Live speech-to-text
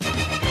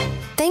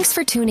Thanks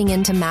for tuning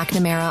in to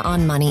McNamara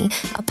on Money,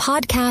 a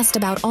podcast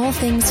about all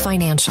things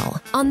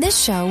financial. On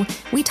this show,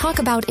 we talk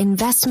about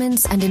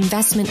investments and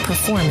investment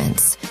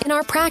performance. In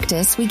our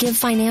practice, we give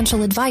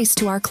financial advice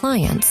to our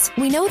clients.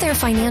 We know their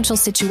financial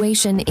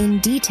situation in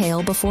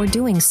detail before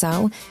doing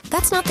so.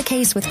 That's not the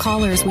case with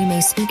callers we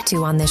may speak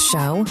to on this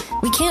show.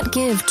 We can't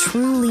give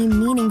truly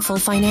meaningful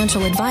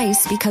financial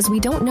advice because we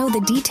don't know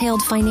the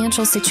detailed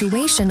financial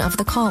situation of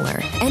the caller.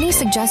 Any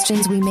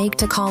suggestions we make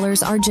to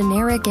callers are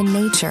generic in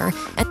nature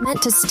and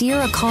meant to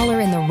steer a caller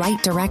in the right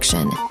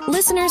direction.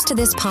 Listeners to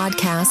this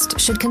podcast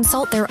should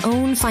consult their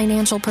own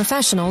financial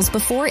professionals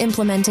before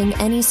implementing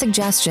any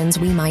suggestions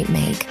we might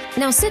make.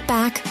 Now sit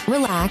back,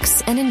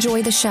 relax, and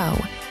enjoy the show.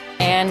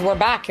 And we're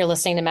back. You're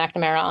listening to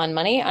McNamara on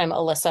Money. I'm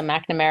Alyssa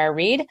McNamara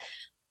Reed.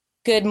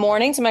 Good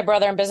morning to my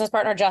brother and business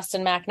partner,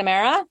 Justin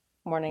McNamara.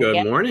 Morning.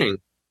 Good morning.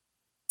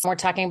 We're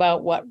talking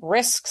about what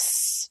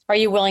risks are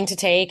you willing to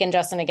take? And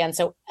Justin, again,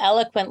 so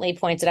eloquently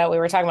pointed out, we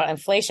were talking about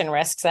inflation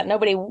risks, that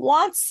nobody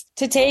wants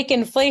to take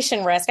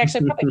inflation risk.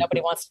 Actually, probably nobody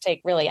wants to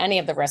take really any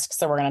of the risks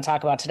that we're going to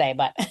talk about today.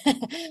 But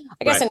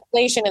I guess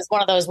inflation is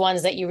one of those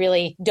ones that you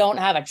really don't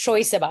have a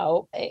choice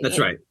about. That's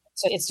right.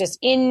 So it's just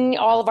in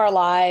all of our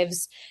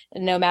lives,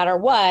 no matter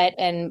what.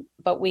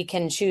 But we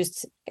can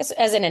choose,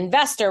 as an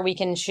investor, we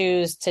can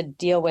choose to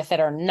deal with it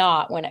or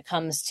not when it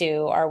comes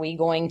to, are we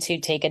going to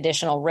take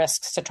additional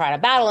risks to try to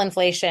battle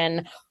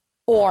inflation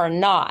or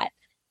not?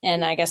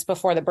 And I guess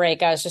before the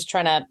break, I just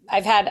had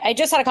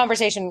a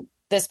conversation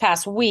this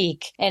past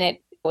week and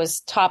it was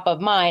top of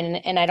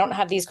mind. And I don't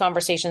have these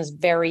conversations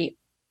very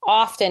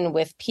often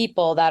with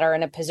people that are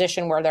in a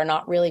position where they're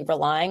not really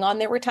relying on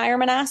their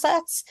retirement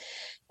assets.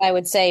 I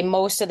would say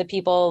most of the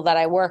people that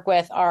I work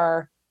with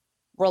are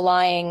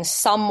relying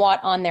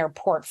somewhat on their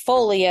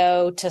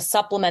portfolio to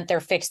supplement their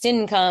fixed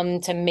income,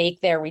 to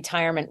make their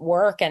retirement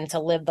work and to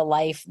live the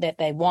life that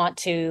they want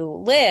to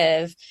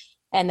live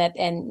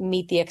and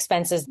meet the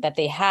expenses that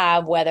they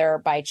have, whether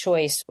by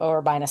choice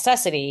or by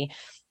necessity.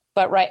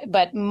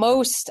 But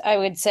most, I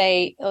would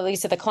say, at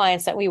least of the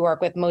clients that we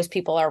work with, most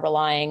people are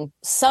relying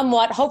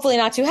somewhat, hopefully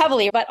not too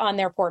heavily, but on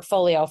their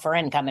portfolio for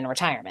income in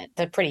retirement.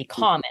 They're pretty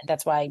common.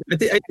 That's why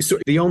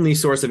the only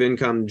source of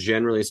income,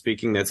 generally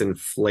speaking, that's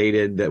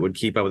inflated that would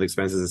keep up with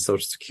expenses is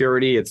Social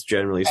Security. It's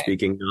generally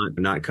speaking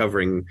not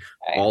covering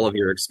all of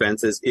your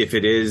expenses. If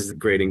it is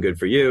great and good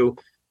for you,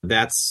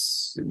 that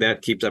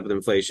keeps up with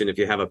inflation. If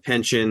you have a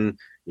pension,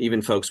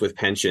 even folks with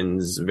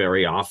pensions,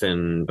 very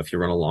often, if you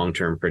run a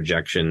long-term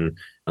projection,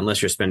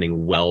 unless you're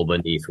spending well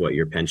beneath what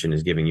your pension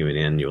is giving you in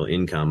annual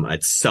income,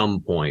 at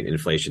some point,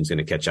 inflation is going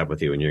to catch up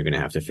with you and you're going to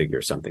have to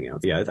figure something out.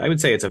 Yeah, I would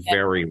say it's a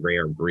very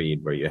rare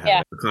breed where you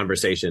have a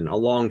conversation, a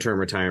long-term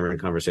retirement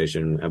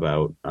conversation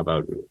about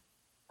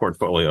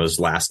portfolios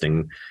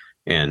lasting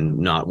and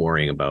not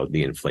worrying about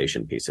the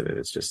inflation piece of it.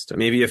 It's just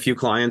maybe a few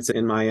clients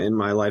in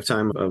my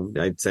lifetime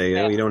I'd say,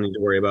 you don't need to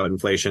worry about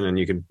inflation and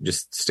you can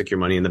just stick your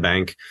money in the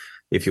bank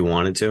if you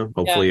wanted to.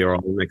 Hopefully you're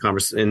all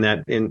in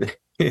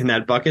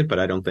that bucket, but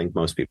I don't think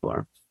most people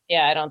are.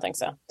 Yeah, I don't think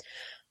so. All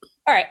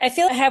right.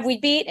 Have we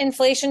beat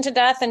inflation to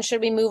death and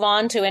should we move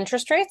on to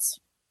interest rates?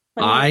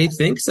 I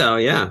think so.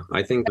 Yeah.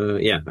 I think,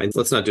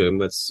 let's not do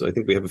it. I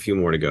think we have a few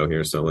more to go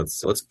here. So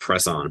let's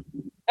press on.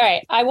 All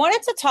right. I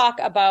wanted to talk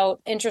about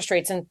interest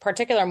rates, in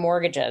particular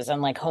mortgages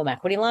and like home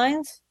equity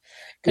lines.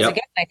 Because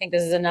again, I think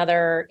this is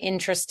another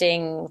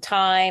interesting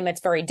time.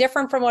 It's very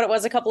different from what it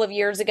was a couple of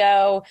years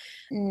ago.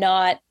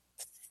 Not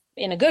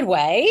in a good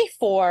way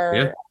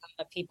for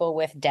people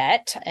with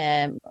debt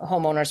and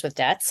homeowners with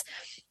debts.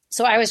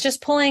 So I was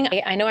just pulling,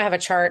 I know I have a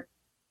chart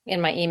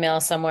in my email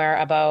somewhere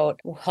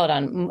about,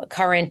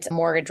 current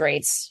mortgage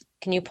rates.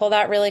 Can you pull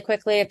that really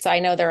quickly? I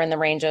know they're in the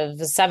range of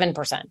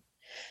 7%.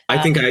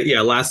 I think, let's see,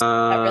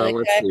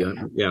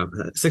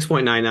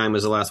 6.99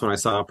 was the last one I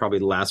saw, probably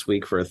last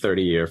week for a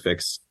 30-year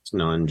fixed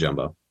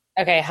non-jumbo.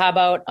 Okay. How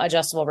about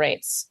adjustable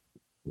rates?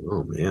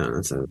 Oh man,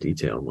 that's a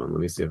detailed one. Let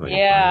me see if I can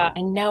find it.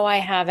 I know I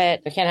have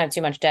it. We can't have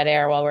too much dead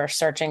air while we're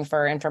searching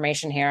for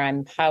information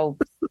here. How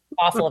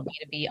awful of me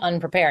to be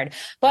unprepared.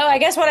 But I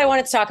guess what I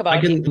wanted to talk about.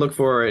 I can look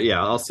for it.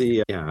 Yeah, I'll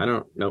see. Yeah, I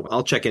don't know.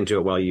 I'll check into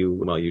it while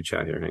you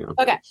chat here. Hang on.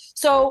 Okay.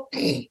 So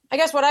I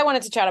guess what I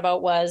wanted to chat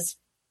about was,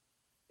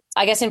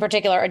 I guess in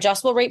particular,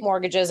 adjustable rate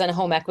mortgages and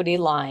home equity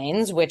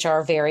lines, which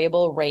are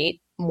variable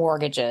rate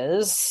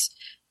mortgages.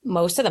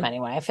 Most of them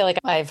anyway. I feel like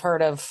I've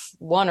heard of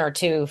one or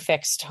two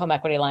fixed home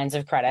equity lines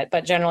of credit,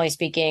 but generally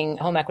speaking,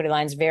 home equity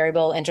lines,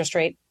 variable interest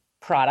rate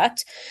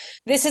product.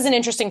 This is an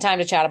interesting time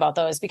to chat about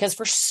those because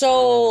for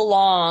so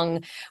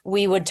long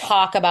we would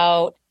talk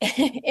about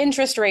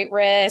interest rate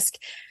risk,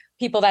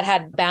 people that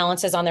had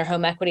balances on their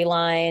home equity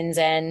lines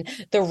and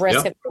the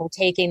risk that they were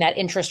taking that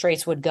interest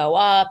rates would go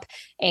up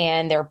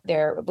and there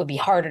would be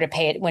harder to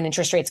pay it when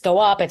interest rates go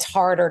up. It's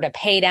harder to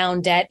pay down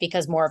debt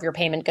because more of your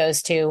payment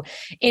goes to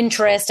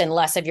interest and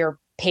less of your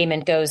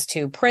payment goes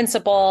to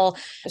principal.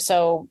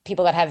 So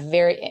people that have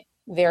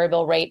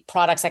variable rate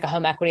products like a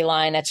home equity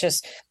line,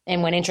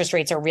 and when interest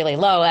rates are really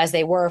low, as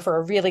they were for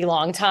a really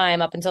long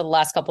time up until the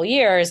last couple of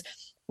years,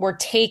 we're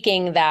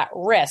taking that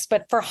risk.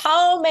 But for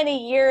how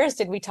many years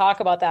did we talk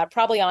about that?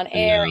 Probably on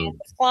air and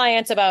with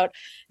clients about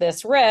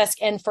this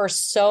risk. And for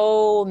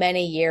so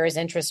many years,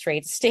 interest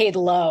rates stayed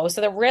low.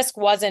 So the risk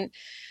wasn't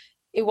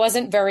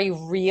very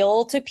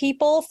real to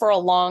people for a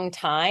long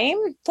time.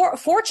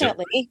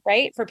 Fortunately,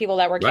 right? For people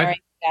that were carrying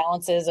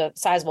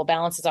sizable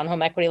balances on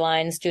home equity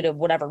lines due to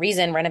whatever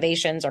reason,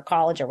 renovations or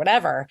college or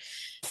whatever,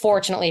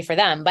 fortunately for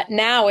them. But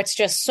now it's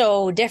just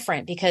so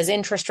different because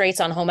interest rates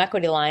on home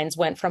equity lines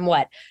went from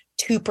 2%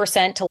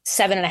 to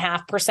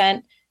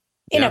 7.5%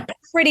 in a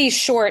pretty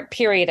short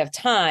period of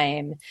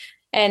time.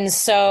 And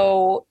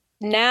so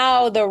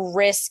now the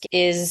risk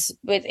it's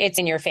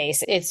in your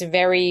face. It's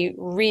very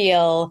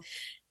real.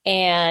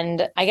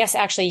 And I guess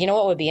actually,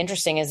 what would be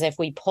interesting is if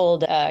we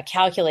pulled a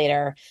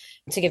calculator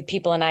to give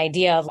people an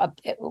idea of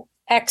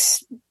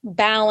X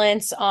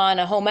balance on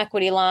a home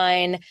equity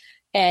line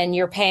and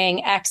you're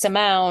paying X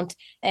amount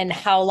and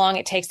how long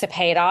it takes to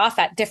pay it off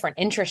at different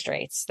interest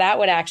rates. That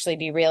would actually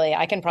be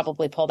I can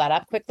probably pull that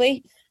up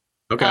quickly.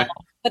 Okay.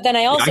 But then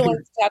I also want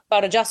to talk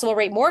about adjustable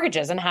rate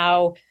mortgages and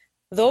how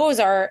those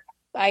are,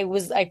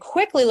 I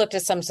quickly looked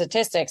at some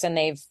statistics and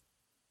they've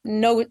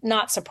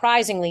not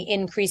surprisingly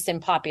increased in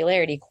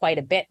popularity quite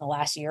a bit in the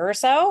last year or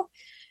so.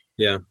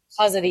 Yeah.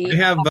 Because of I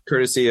have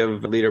courtesy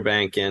of Leader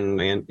Bank and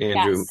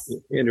Andrew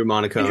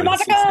Monaco.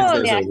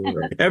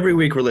 Every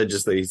week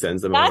religiously he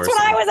sends them over. That's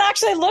what I was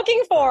actually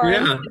looking for.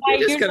 Yeah. I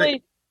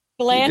usually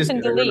glance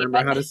and delete.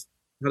 Remember how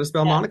to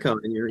spell Monaco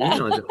in your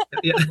email.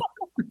 Yeah.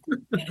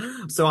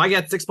 So I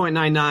get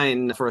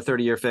 6.99 for a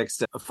 30-year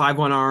fixed, a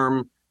 5/1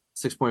 ARM,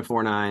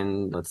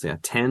 6.49, let's say a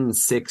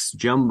 10/6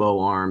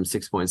 jumbo ARM,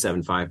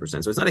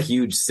 6.75%. So it's not a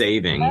huge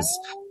savings,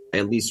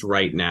 at least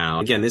right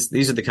now. Again,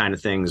 these are the kind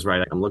of things,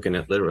 right? I'm looking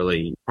at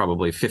literally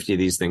probably 50 of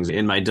these things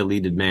in my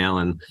deleted mail,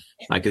 and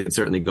I could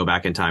certainly go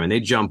back in time, and they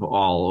jump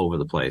all over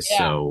the place. Yeah.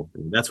 So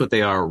that's what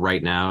they are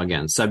right now.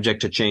 Again,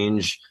 subject to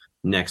change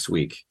next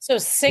week. So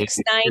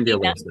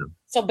 6.90.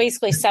 So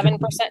basically 7%.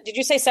 Did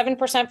you say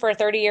 7% for a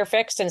 30-year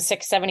fixed and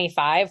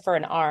 6.75 for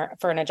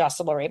an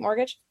adjustable rate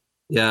mortgage?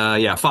 Yeah.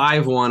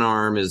 5/1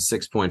 ARM is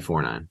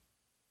 6.49.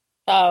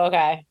 Oh,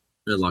 okay.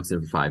 It locks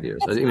in for 5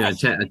 years. I mean, a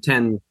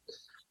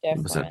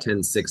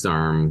 10/6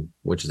 ARM,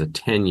 which is a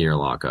 10-year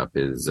lockup,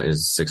 is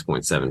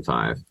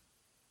 6.75.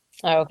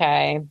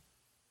 Okay.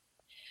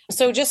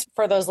 So just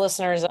for those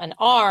listeners, an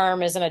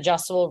ARM is an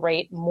adjustable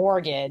rate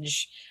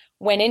mortgage.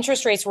 When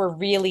interest rates were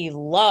really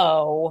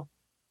low,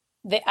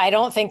 I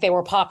don't think they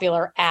were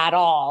popular at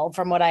all.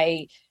 From what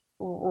I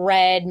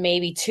read,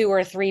 maybe 2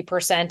 or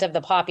 3% of the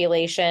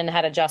population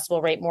had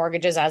adjustable rate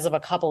mortgages as of a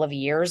couple of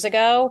years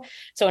ago.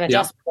 So an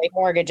adjustable rate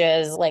mortgage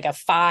is like a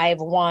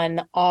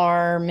 5/1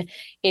 ARM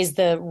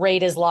the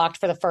rate is locked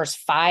for the first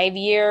 5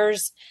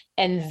 years.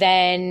 And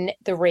then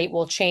the rate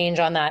will change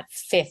on that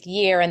 5th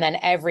year. And then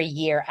every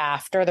year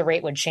after, the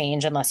rate would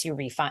change unless you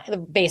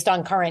based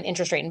on current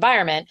interest rate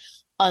environment,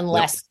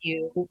 unless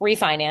you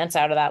refinance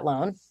out of that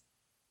loan.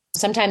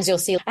 Sometimes you'll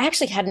see, I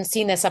actually hadn't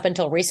seen this up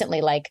until recently,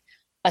 like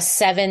a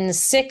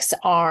 7/6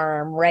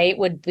 ARM, right,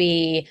 would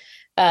be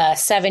a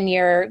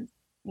 7-year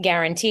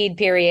guaranteed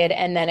period,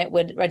 and then it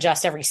would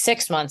adjust every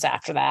 6 months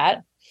after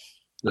that.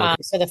 Okay.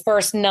 So the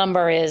first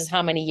number is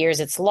how many years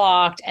it's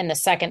locked, and the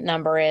second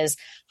number is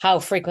how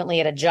frequently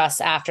it adjusts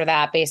after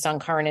that based on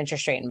current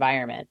interest rate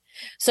environment.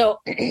 So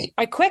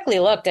I quickly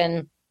looked,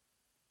 and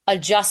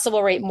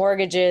adjustable rate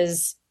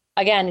mortgages,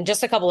 again,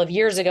 just a couple of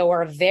years ago,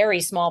 were a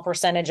very small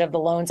percentage of the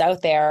loans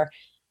out there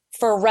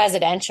for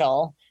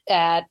residential,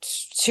 at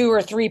 2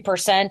 or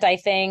 3%, I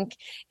think.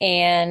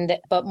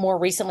 But more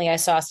recently, I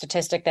saw a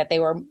statistic that they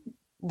were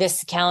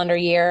this calendar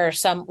year,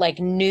 some like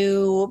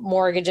new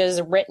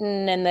mortgages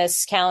written in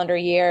this calendar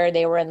year,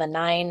 they were in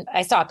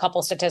I saw a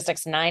couple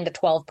statistics, 9 to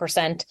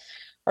 12%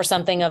 or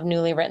something of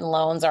newly written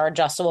loans are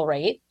adjustable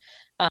rate.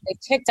 They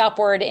ticked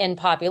upward in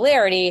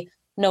popularity,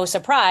 no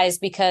surprise,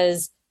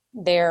 because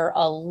they're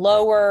a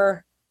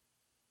lower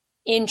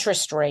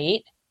interest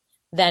rate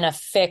than a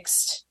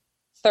fixed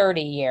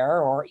 30-year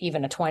or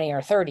even a 20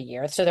 or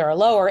 30-year. So they're a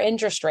lower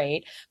interest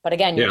rate, but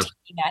again, you're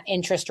taking that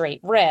interest rate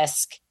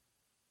risk.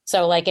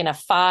 So like in a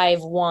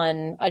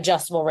 5/1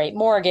 adjustable rate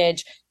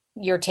mortgage,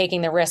 you're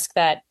taking the risk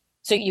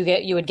so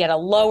you would get a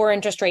lower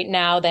interest rate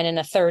now than in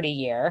a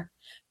 30-year,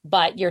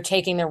 but you're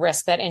taking the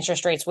risk that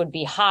interest rates would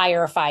be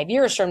higher 5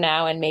 years from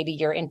now, and maybe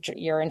your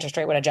interest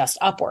rate would adjust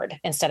upward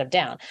instead of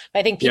down. But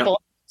I think people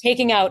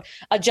taking out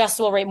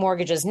adjustable rate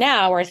mortgages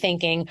now are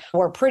thinking,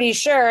 we're pretty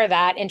sure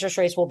that interest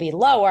rates will be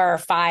lower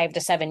 5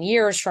 to 7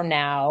 years from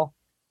now.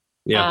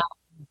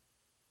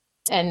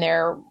 And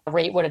their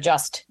rate would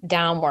adjust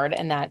downward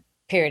in that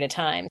period of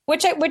time,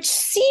 which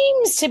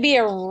seems to be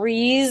a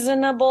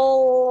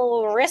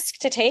reasonable risk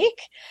to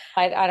take.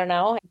 I don't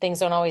know. Things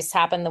don't always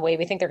happen the way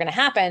we think they're going to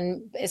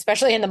happen,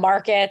 especially in the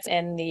markets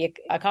and the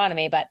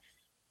economy. But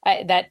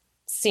that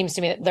seems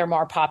to me that they're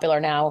more popular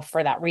now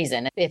for that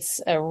reason.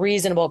 It's a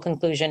reasonable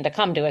conclusion to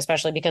come to,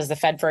 especially because the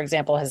Fed, for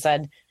example, has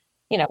said,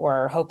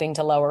 we're hoping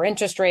to lower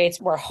interest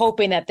rates. We're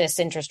hoping that this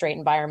interest rate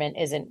environment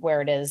isn't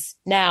where it is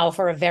now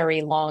for a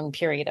very long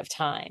period of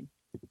time.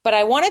 But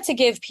I wanted to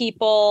give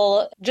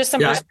people just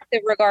some Yeah.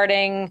 perspective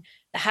regarding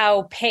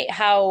how I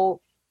how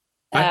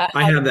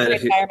have that.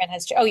 the environment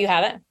has changed. Oh, you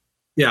have it?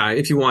 Yeah,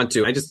 if you want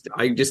to. I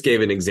just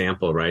gave an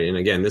example, right? And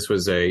again, this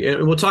was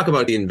and we'll talk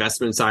about the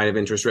investment side of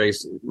interest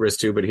rates risk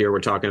too, but here we're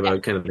talking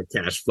about kind of the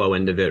cash flow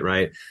end of it,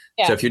 right?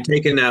 Yeah. So if you're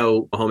taking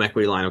out a home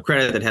equity line of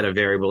credit that had a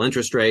variable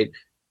interest rate,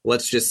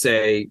 let's just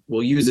say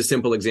we'll use a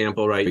simple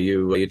example, right?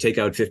 You take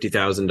out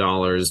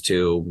 $50,000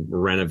 to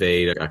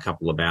renovate a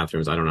couple of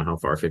bathrooms. I don't know how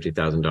far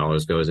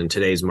 $50,000 goes in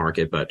today's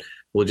market, but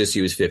we'll just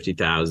use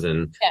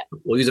 50,000. Yeah.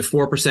 We'll use a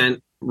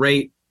 4%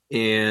 rate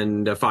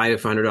and a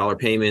 $500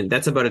 payment.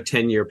 That's about a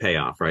 10-year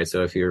payoff, right?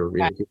 So if you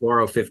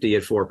borrow 50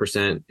 at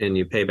 4% and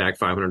you pay back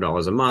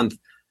 $500 a month,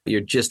 you're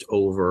just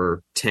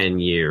over 10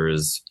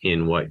 years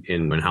in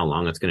how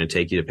long it's going to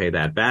take you to pay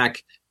that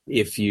back.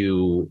 If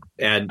you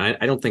add,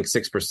 I don't think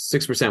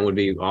 6% would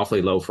be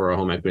awfully low for a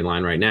home equity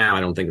line right now.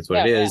 I don't think it's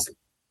what it is.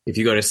 If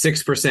you go to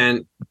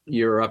 6%,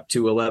 you're up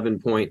to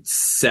 11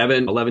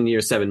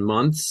 years, 7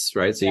 months,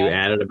 right? So you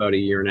added about a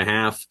year and a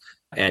half.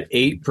 At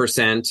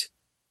 8%,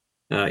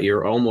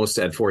 you're almost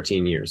at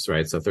 14 years,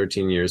 right? So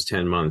 13 years,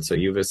 10 months. So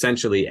you've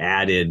essentially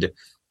added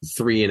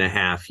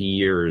 3.5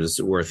 years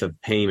worth of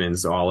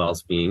payments, all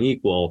else being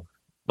equal,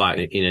 but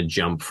in a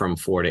jump from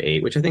 4 to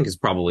 8, which I think is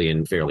probably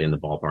fairly in the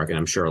ballpark. And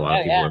I'm sure a lot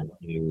of people are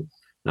paying,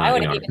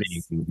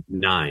 paying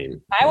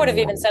 9. I would have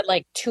even said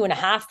like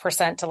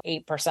 2.5% to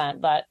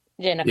 8%, but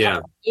in a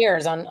couple of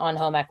years on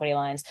home equity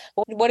lines.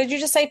 What did you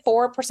just say?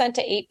 4%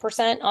 to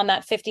 8% on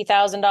that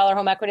 $50,000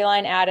 home equity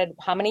line added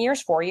how many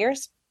years? 4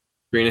 years?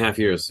 3.5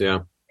 years. Yeah.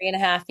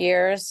 3.5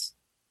 years.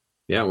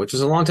 Yeah. Which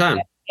is a long time.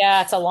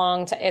 Yeah. It's a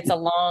long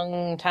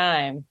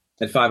time.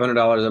 At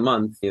 $500 a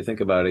month, you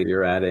think about it,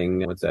 you're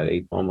adding, what's that?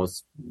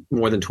 Almost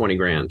more than 20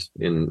 grand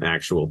in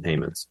actual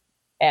payments.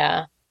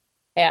 Yeah.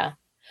 Yeah.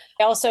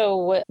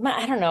 Also,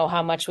 I don't know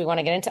how much we want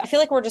to get into. I feel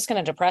like we're just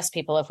going to depress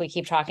people if we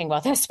keep talking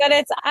about this, but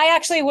I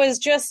actually was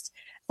just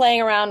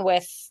playing around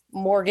with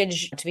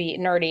mortgage, to be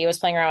nerdy. I was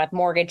playing around with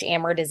mortgage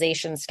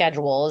amortization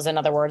schedules. In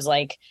other words,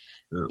 like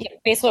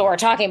basically what we're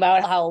talking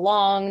about, how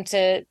long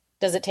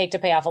does it take to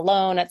pay off a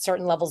loan at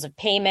certain levels of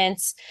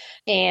payments?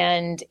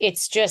 And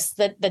it's just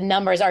that the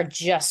numbers are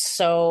just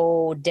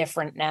so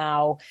different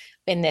now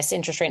in this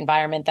interest rate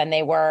environment than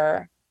they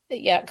were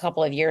a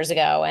couple of years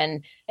ago.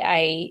 And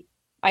we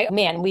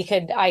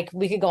could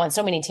go on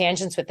so many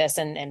tangents with this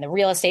and the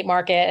real estate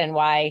market and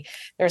why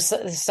there's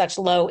such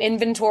low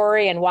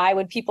inventory and why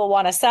would people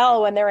want to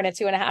sell when they're in a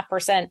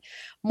 2.5%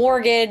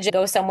 mortgage,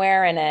 go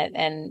somewhere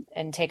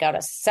and take out a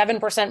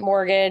 7%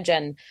 mortgage.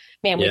 And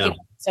we could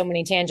so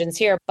many tangents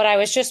here, but I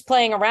was just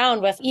playing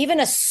around with even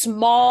a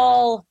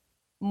small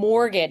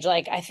mortgage.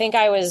 Like I think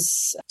I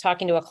was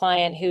talking to a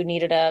client who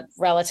needed a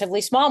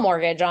relatively small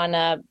mortgage on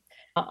a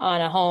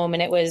home.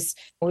 And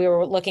we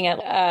were looking at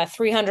a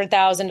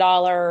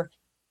 $300,000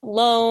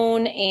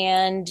 loan.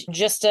 And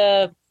just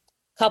a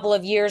couple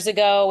of years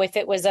ago, if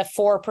it was a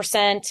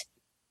 4%,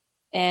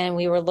 and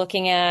we were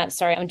looking at,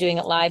 sorry, I'm doing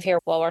it live here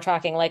while we're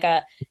talking, like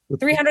a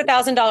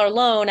 $300,000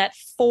 loan at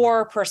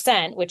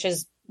 4%, which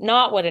is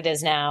not what it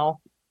is now,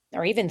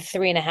 or even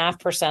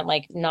 3.5%,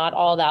 like not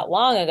all that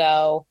long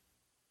ago.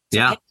 To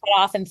pay it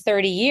off in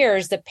 30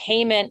 years, the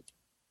payment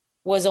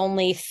was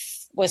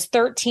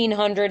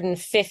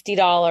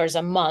 $1,350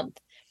 a month.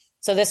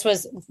 So this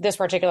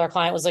particular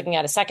client was looking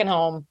at a second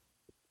home.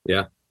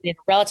 Yeah. A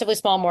relatively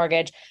small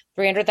mortgage,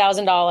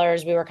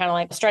 $300,000. We were kind of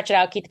like, stretch it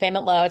out, keep the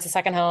payment low. It's a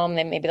second home.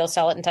 Then maybe they'll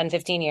sell it in 10,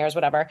 15 years,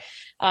 whatever.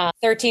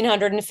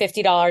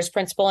 $1,350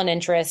 principal and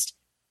interest.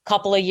 A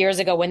couple of years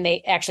ago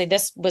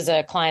this was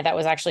a client that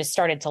was actually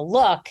started to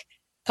look a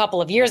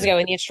couple of years ago,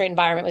 and the interest rate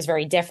environment was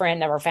very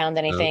different. Never found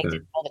anything,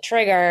 didn't pull the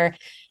trigger.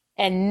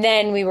 And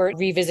then we were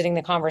revisiting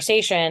the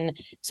conversation.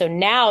 So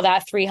now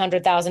that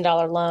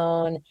 $300,000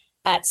 loan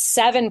at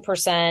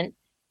 7%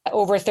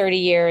 over 30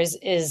 years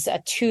is a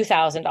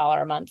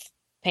 $2,000 a month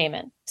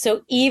payment.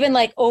 So even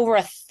like over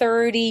a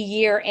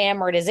 30-year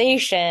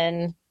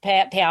amortization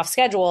payoff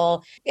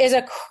schedule is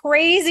a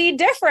crazy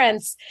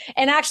difference.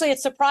 And actually, it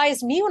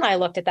surprised me when I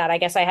looked at that. I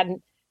guess I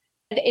hadn't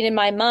in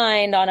my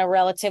mind on a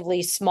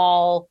relatively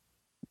small,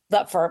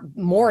 but for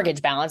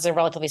mortgage balance, a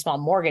relatively small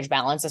mortgage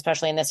balance,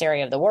 especially in this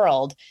area of the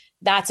world,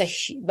 that's a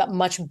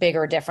much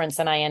bigger difference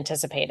than I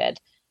anticipated.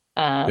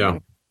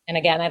 And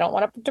again, I don't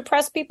want to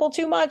depress people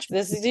too much.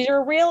 These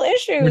are real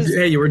issues.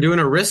 Hey, you were doing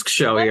a risk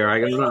show here.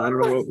 I don't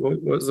know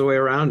what's the way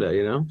around it,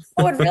 you know?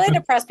 It would really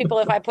depress people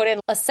if I put in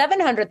a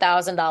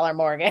 $700,000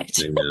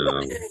 mortgage.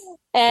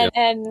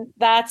 And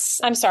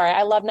that's, I'm sorry,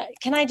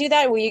 can I do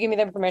that? Will you give me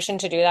the permission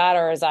to do that?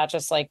 Or is that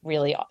just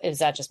is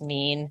that just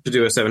mean? To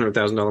do a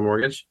 $700,000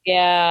 mortgage?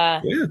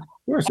 Yeah. Yeah, of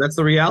course. That's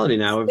the reality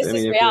now. This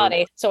is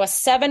reality. So a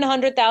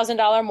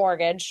 $700,000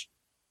 mortgage.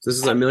 This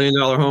is $1 million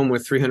home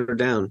with 300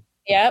 down.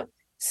 Yep.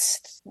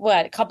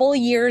 A couple of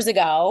years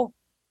ago,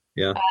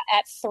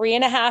 at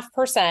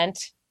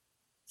 3.5%,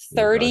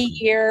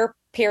 30-year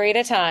period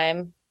of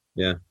time.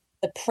 Yeah.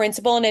 The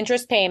principal and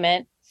interest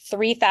payment,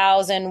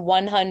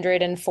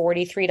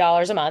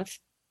 $3,143 a month.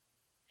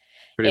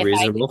 Pretty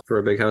reasonable for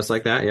a big house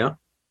like that. Yeah.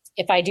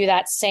 if I do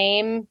that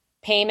same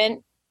same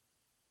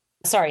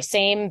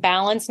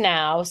balance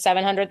now,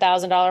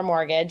 $700,000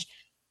 mortgage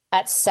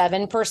at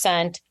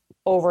 7%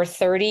 over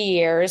 30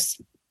 years.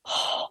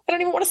 I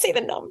don't even want to say the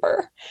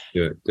number.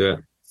 Yeah.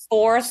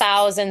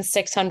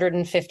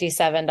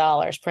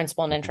 $4,657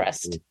 principal and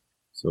interest.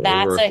 So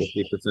that's over a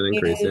 50%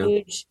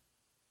 increase.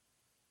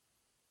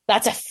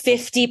 That's a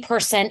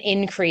 50%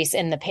 increase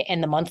in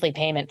the monthly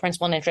payment,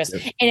 principal and interest.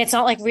 Yep. And it's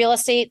not like real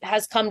estate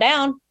has come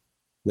down.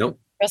 Nope.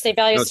 Real estate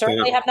values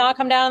certainly have not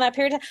come down in that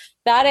period.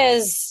 That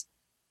is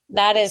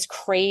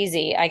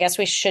crazy. I guess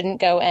we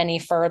shouldn't go any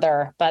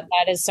further, but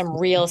that is some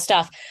real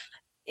stuff.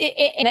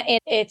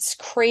 It's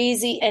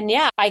crazy. And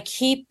yeah,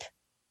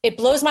 it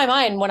blows my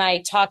mind when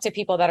I talk to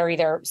people that are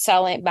either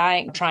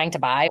trying to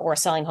buy or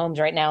selling homes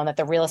right now, and that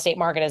the real estate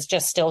market is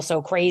just still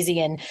so crazy,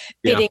 and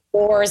bidding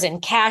wars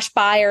and cash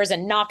buyers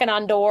and knocking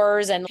on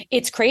doors. And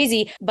it's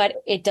crazy, but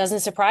it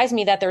doesn't surprise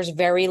me that there's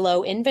very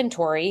low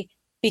inventory,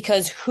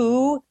 because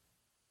who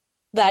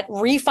that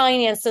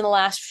refinanced in the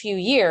last few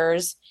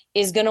years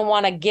is going to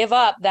want to give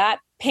up that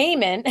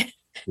payment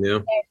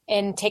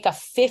and take a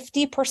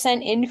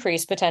 50%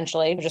 increase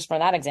potentially, just for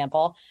that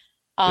example.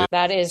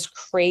 That is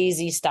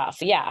crazy stuff.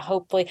 Yeah,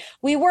 hopefully.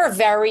 We were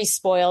very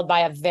spoiled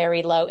by a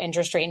very low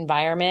interest rate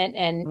environment,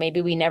 and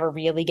maybe we never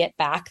really get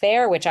back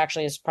there, which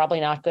actually is probably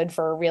not good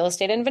for real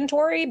estate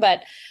inventory,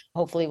 but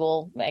hopefully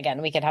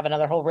we could have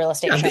another whole real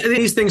estate show.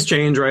 These things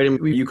change, right?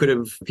 And you could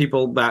have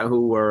people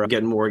who were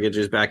getting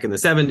mortgages back in the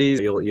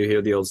 70s. You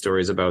hear the old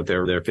stories about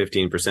their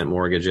 15%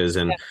 mortgages,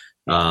 and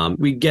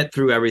we get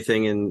through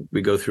everything, and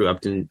we go through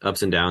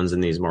ups and downs in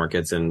these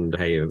markets. And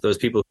hey, those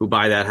people who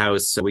buy that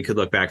house, we could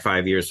look back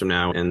 5 years from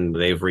now and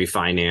they've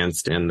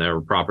refinanced and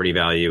their property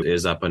value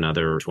is up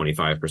another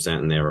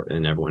 25%,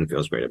 and everyone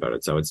feels great about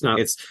it. So it's not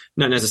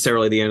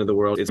necessarily the end of the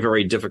world. It's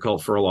very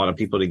difficult for a lot of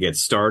people to get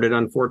started,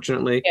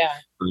 unfortunately. Yeah.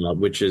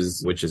 Which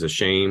is a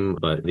shame,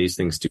 but these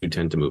things do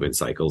tend to move in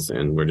cycles,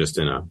 and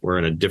we're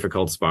in a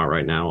difficult spot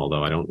right now.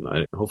 Although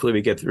hopefully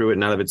we get through it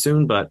and out of it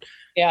soon, but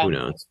who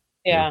knows?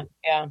 Yeah.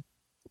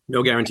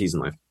 No guarantees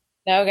in life.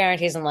 No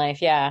guarantees in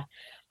life. Yeah.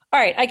 All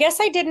right. I guess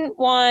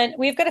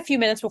we've got a few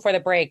minutes before the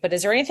break, but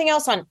is there anything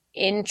else on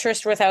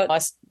interest without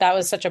us? That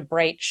was such a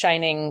bright,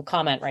 shining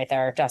comment right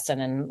there, Justin,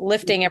 and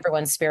lifting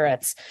everyone's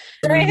spirits.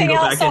 Is there anything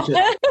else?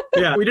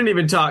 Yeah, we didn't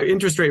even talk.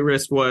 Interest rate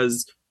risk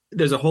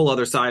there's a whole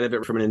other side of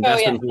it from an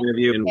investment point of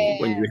view. And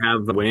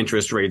when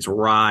interest rates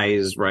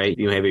rise, right,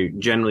 you have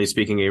generally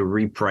speaking, a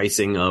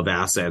repricing of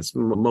assets.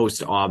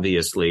 Most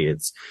obviously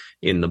it's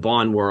in the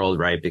bond world,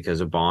 right?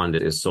 Because a bond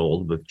is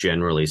sold with,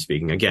 generally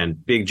speaking,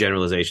 again, big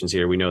generalizations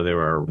here. We know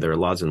there are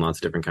lots and lots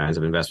of different kinds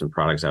of investment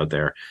products out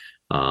there.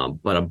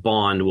 But a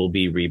bond will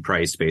be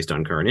repriced based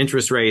on current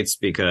interest rates,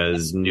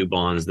 because new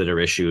bonds that are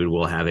issued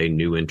will have a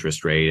new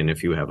interest rate. And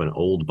if you have an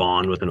old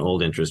bond with an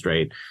old interest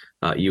rate,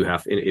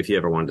 if you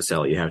ever wanted to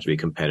sell it, you have to be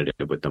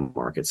competitive with the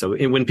market. So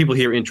when people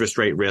hear interest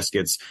rate risk,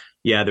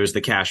 there's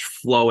the cash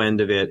flow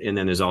end of it, and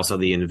then there's also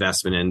the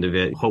investment end of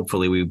it.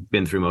 Hopefully we've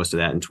been through most of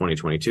that in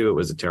 2022. It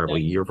was a terrible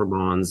year for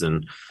bonds,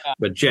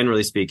 but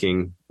generally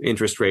speaking,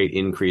 interest rate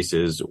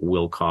increases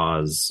will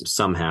cause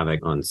some havoc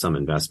on some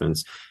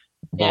investments.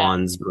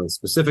 Bonds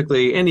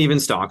specifically, and even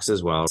stocks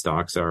as well.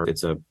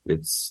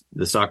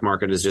 The stock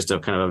market is just a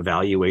kind of a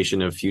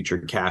valuation of future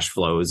cash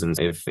flows. And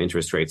if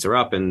interest rates are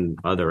up and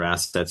other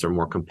assets are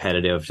more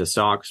competitive to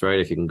stocks, right?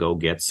 If you can go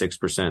get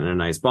 6% in a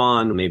nice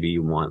bond, maybe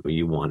you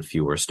want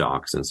fewer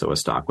stocks. And so a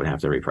stock would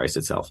have to reprice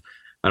itself.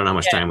 I don't know how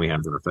much time we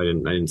have left. I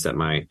didn't set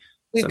my.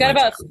 We've got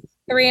about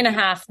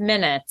 3.5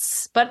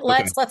 minutes, but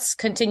let's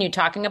continue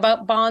talking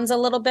about bonds a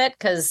little bit,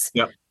 because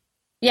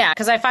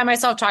because I find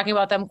myself talking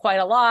about them quite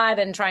a lot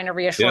and trying to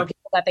reassure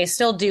people that they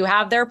still do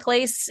have their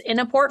place in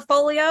a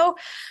portfolio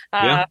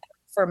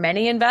for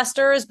many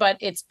investors. But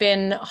it's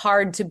been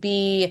hard to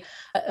be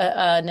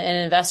an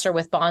investor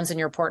with bonds in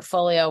your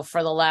portfolio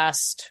for the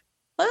last,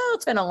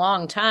 it's been a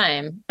long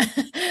time.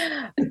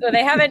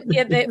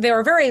 They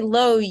were very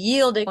low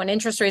yielding when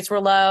interest rates were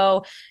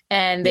low,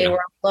 and they were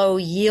low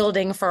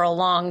yielding for a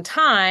long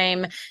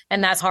time.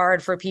 And that's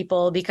hard for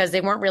people because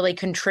they weren't really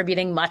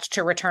contributing much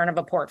to return of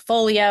a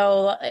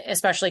portfolio,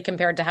 especially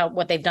compared to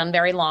what they've done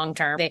very long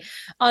term.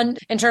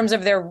 In terms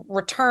of their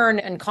return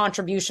and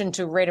contribution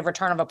to rate of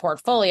return of a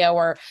portfolio,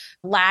 were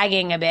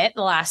lagging a bit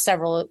the last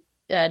several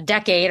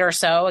decade or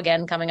so,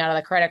 again, coming out of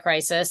the credit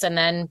crisis. And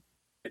then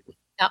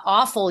an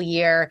awful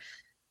year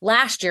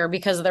last year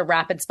because of the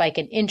rapid spike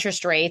in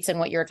interest rates and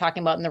what you're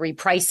talking about in the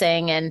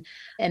repricing,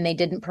 and they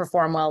didn't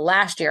perform well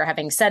last year.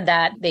 Having said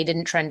that, they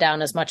didn't trend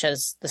down as much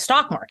as the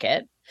stock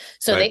market.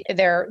 So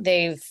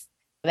they've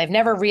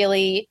never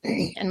really,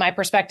 in my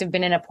perspective,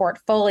 been in a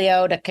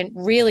portfolio to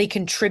really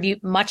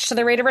contribute much to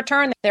the rate of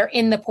return. They're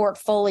in the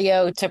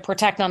portfolio to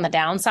protect on the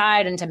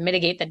downside and to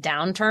mitigate the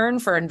downturn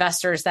for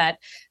investors that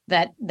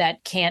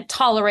can't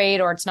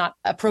tolerate, or it's not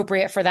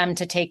appropriate for them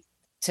to take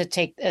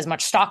as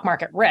much stock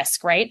market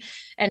risk, right?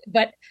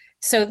 But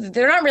So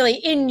they're not really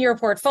in your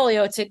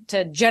portfolio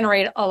to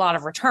generate a lot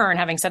of return.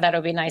 Having said that, it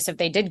would be nice if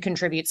they did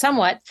contribute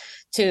somewhat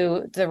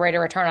to the rate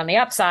of return on the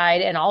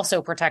upside and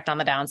also protect on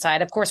the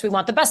downside. Of course, we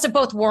want the best of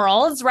both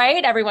worlds,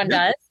 right? Everyone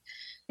does.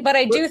 But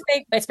I do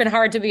think it's been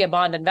hard to be a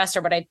bond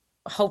investor, but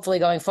hopefully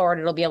going forward,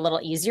 it'll be a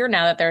little easier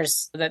now that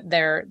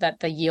that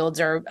the yields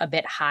are a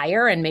bit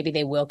higher and maybe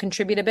they will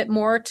contribute a bit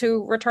more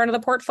to return of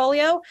the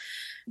portfolio.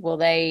 Will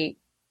they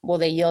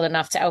yield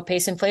enough to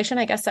outpace inflation?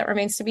 I guess that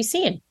remains to be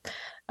seen.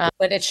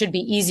 But it should be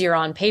easier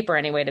on paper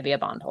anyway to be a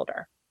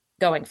bondholder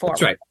going forward.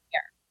 That's right.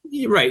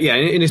 Right. Yeah.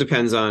 And it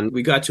depends on,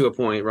 we got to a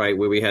point, right,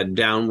 where we had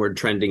downward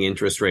trending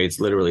interest rates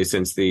literally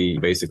since the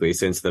mid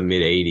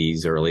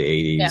 80s, early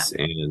 80s.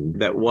 Yeah.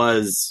 And that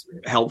was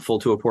helpful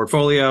to a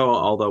portfolio,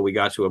 although we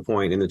got to a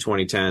point in the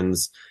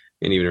 2010s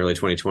and even early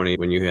 2020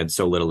 when you had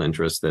so little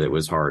interest that it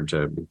was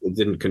it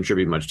didn't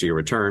contribute much to your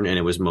return. And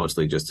it was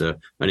mostly just an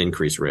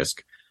increased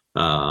risk.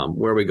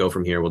 Where we go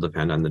from here will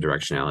depend on the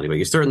directionality, but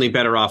you're certainly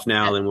better off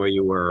now than where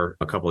you were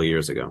a couple of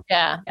years ago.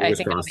 Yeah. I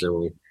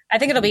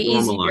think it'll be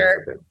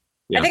easier.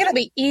 Yeah. I think it'll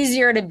be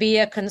easier to be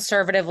a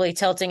conservatively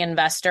tilting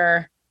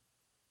investor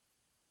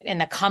in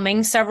the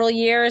coming several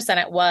years than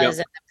it was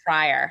in the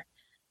prior.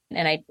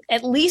 And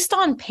at least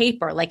on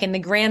paper, like in the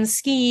grand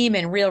scheme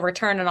and real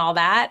return and all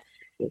that,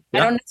 I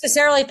don't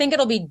necessarily think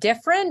it'll be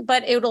different,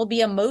 but it'll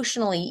be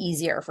emotionally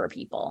easier for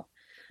people.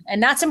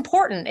 And that's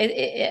important.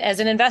 As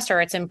an investor,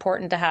 it's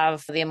important to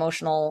have the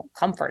emotional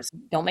comforts.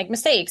 Don't make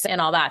mistakes and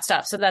all that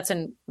stuff. So that's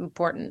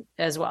important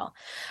as well.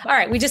 All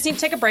right. We just need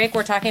to take a break.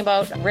 We're talking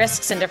about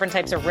risks and different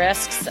types of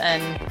risks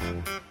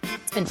and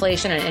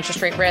inflation and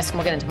interest rate risk. And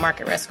we'll get into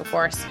market risk, of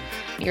course.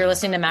 You're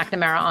listening to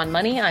McNamara on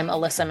Money. I'm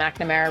Alyssa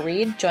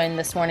McNamara-Reed, joined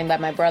this morning by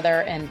my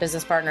brother and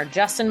business partner,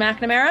 Justin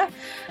McNamara.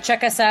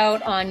 Check us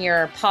out on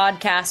your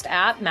podcast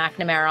app,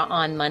 McNamara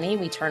on Money.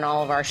 We turn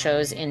all of our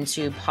shows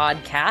into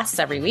podcasts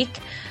every week.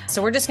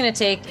 So we're just going to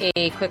take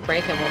a quick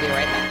break and we'll be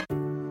right back.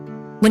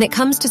 When it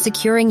comes to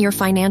securing your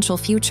financial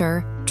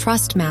future,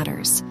 trust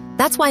matters.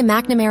 That's why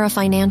McNamara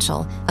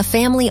Financial, a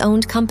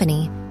family-owned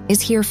company, is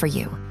here for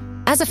you.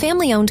 As a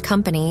family-owned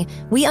company,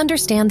 we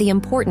understand the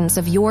importance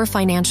of your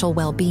financial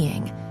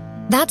well-being.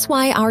 That's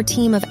why our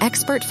team of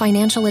expert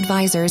financial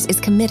advisors is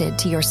committed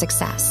to your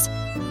success.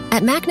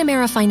 At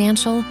McNamara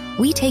Financial,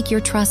 we take your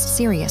trust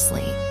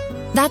seriously.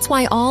 That's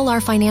why all our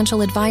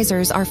financial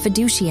advisors are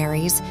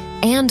fiduciaries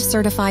and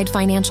certified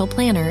financial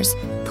planners,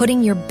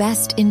 putting your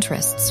best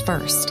interests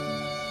first.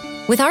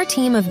 With our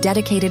team of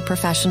dedicated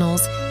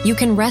professionals, you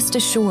can rest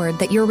assured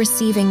that you're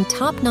receiving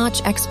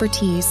top-notch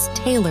expertise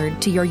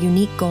tailored to your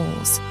unique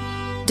goals.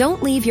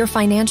 Don't leave your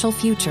financial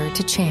future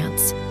to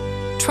chance.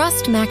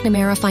 Trust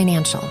McNamara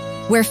Financial,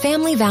 where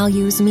family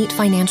values meet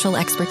financial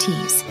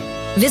expertise.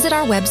 Visit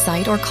our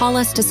website or call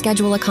us to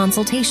schedule a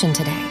consultation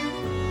today.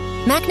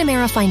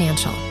 McNamara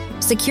Financial,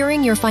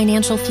 securing your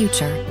financial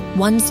future,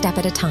 one step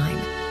at a time.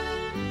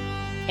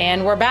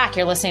 And we're back.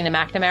 You're listening to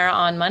McNamara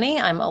on Money.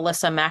 I'm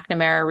Alyssa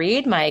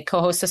McNamara-Reed. My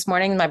co-host this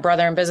morning, my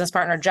brother and business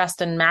partner,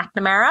 Justin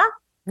McNamara.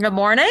 Good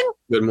morning.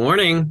 Good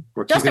morning.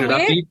 We're Justin, keeping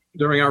it upbeat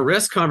during our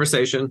risk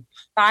conversation.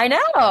 I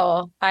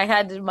know. I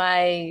had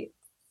my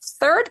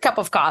third cup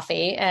of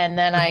coffee and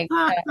then I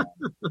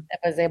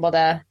was able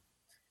to,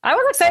 I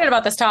was excited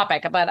about this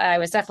topic, but I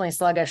was definitely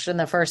sluggish in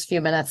the first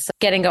few minutes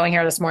getting going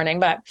here this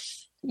morning. But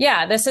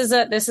yeah, this is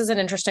an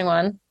interesting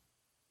one.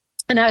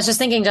 And I was just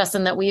thinking,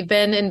 Justin, that we've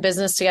been in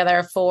business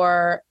together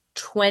for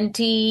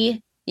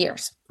 20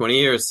 years. 20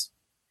 years.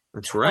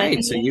 That's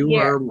right. So you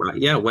were,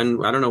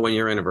 when, I don't know when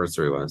your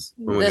anniversary was.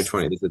 When was your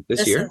 20?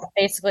 This year? Is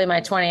basically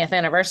my 20th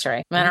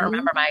anniversary. I don't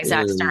remember my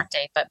exact start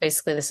date, but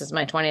basically this is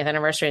my 20th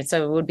anniversary.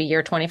 So it would be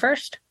your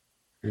 21st.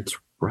 That's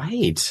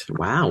right.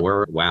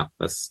 Wow.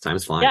 That's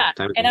time's flying. Yeah.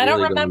 And I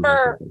don't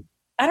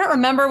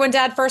remember when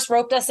Dad first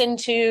roped us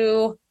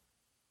into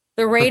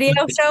the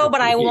radio show,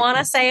 but I want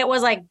to say it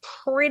was like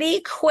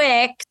pretty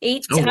quick. I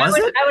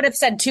would have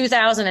said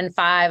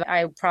 2005.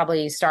 I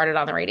probably started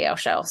on the radio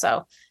show.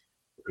 So.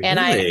 And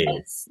really?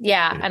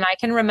 And I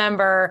can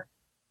remember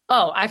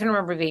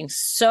being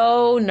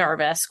so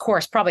nervous, of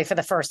course, probably for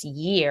the first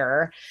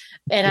year.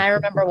 And I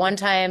remember one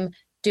time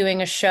doing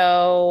a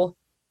show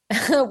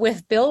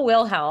with Bill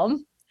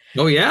Wilhelm.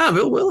 Oh yeah,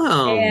 Bill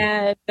Wilhelm.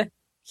 And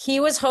he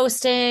was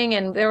hosting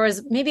and there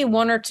was maybe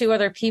one or two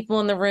other people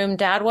in the room.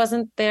 Dad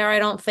wasn't there, I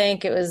don't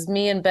think. It was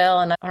me and Bill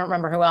and I don't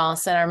remember who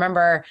else. And I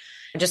remember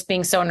just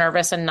being so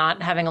nervous and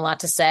not having a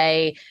lot to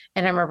say.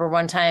 And I remember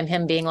one time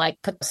him being like,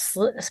 put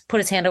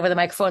his hand over the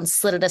microphone,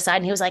 slid it aside.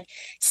 And he was like,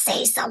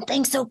 say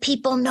something so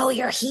people know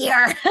you're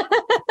here.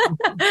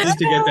 Just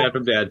to get that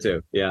from Dad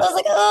too. Yeah. I was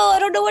like, I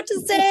don't know what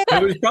to say.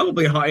 It was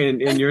probably high in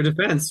your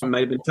defense. It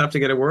might have been tough to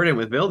get a word in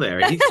with Bill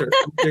there. He's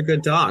a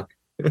good talk.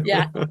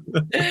 Yeah.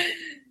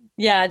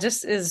 Yeah,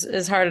 just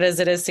as hard as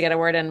it is to get a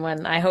word in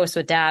when I host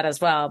with Dad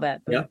as well.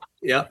 But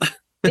yeah.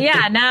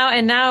 Yeah,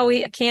 now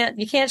you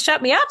can't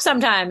shut me up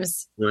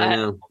sometimes. I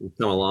know. You've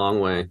come a long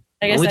way.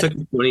 It only took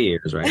me 20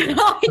 years, right? It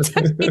only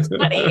took me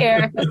 20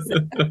 years.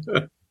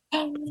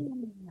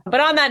 But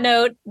on that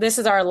note, this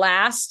is our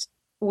last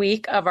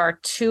week of our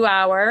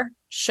 2-hour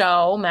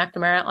show.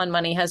 McNamara on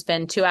Money has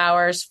been 2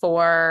 hours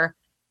for,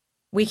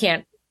 we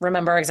can't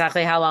remember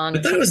exactly how long.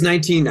 I thought it was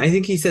 19. I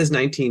think he says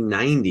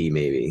 1990,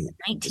 maybe.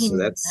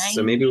 1990.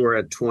 So maybe we're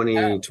at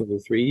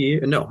 23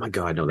 years. No, my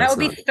God, no, that's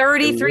that would be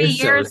 33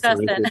 years,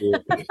 Dustin.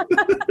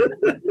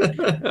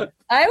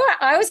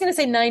 I was going to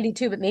say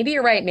 92, but maybe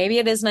you're right. Maybe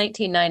it is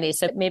 1990.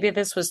 So maybe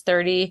this was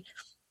 30.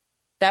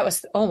 That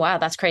was, oh, wow,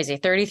 that's crazy.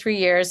 33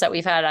 years that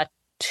we've had a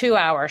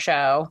 2-hour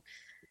show.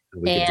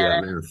 We could do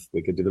that math.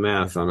 We could do the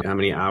math on how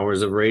many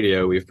hours of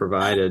radio we've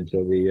provided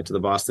to the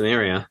Boston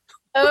area.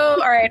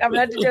 Oh, all right. I'm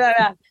going to do that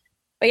math.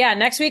 But yeah,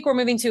 next week we're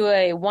moving to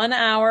a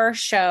 1-hour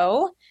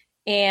show.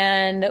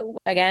 And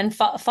again,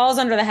 falls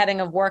under the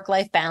heading of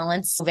work-life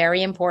balance.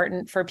 Very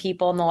important for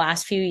people in the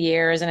last few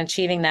years and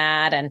achieving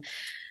that. And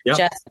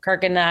Jess,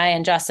 Kirk and I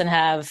and Justin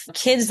have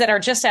kids that are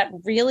just at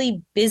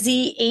really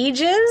busy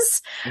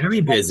ages. Very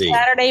busy.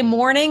 Saturday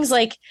mornings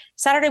 8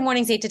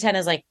 to 10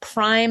 is like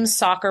prime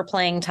soccer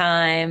playing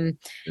time.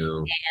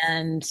 Oh.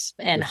 And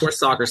of course,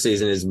 soccer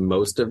season is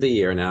most of the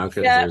year now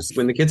because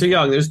when the kids are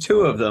young, there's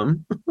 2 of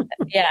them.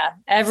 Yeah.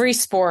 Every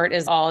sport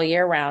is all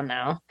year round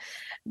now.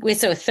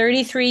 So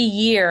 33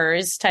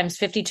 years times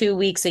 52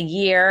 weeks a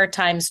year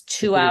times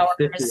 2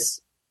 hours.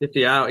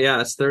 50 hours.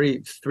 Yeah, it's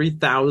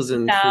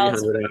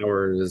 33,300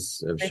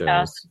 hours of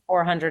shows.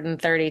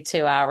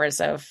 432 hours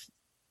of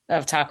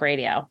talk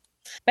radio.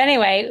 But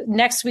anyway,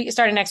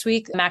 starting next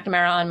week,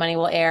 McNamara on Money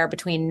will air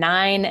between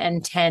 9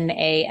 and 10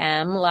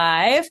 a.m.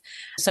 live.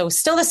 So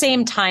still the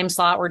same time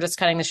slot. We're just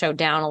cutting the show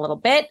down a little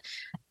bit.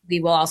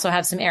 We will also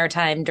have some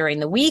airtime during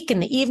the week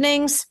in the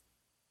evenings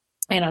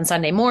and on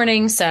Sunday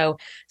morning. So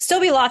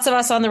still be lots of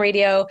us on the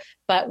radio,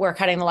 but we're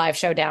cutting the live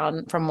show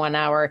down from 1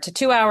 hour to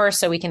 2 hours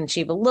so we can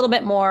achieve a little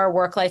bit more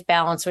work-life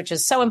balance, which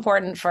is so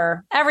important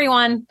for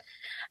everyone,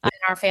 and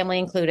our family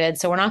included.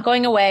 So we're not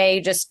going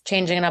away, just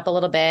changing it up a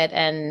little bit.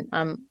 And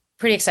I'm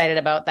pretty excited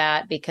about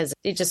that because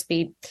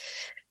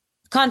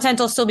content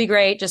will still be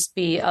great, just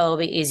be a little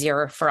bit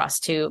easier for us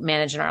to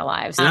manage in our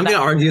lives. And I'm going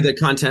to argue that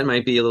content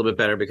might be a little bit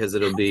better because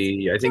it'll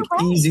be, I think,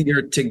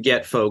 easier to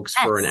get folks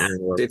for an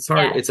hour. It's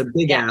hard. Yeah. It's a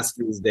big ask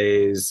these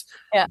days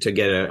to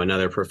get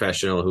another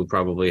professional who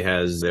probably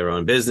has their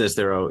own business,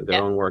 their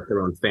own work,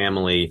 their own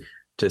family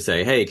to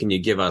say, hey, can you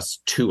give us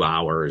 2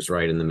 hours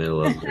right in the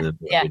middle of the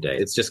day?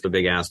 It's just a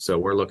big ask. So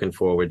we're looking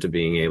forward to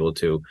being able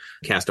to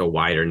cast a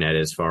wider net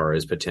as far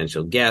as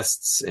potential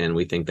guests. And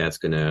we think that's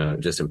going to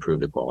just improve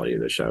the quality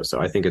of the show.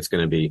 So I think it's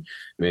going to be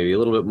maybe a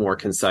little bit more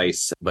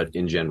concise, but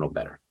in general,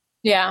 better.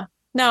 Yeah.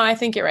 No, I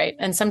think you're right.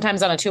 And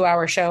sometimes on a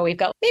 2-hour show, maybe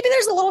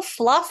there's a little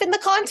fluff in the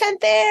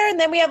content there, and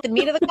then we have the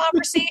meat of the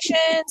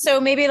conversation. So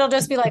maybe it'll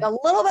just be like a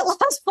little bit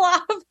less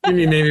fluff.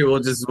 Maybe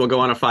we'll go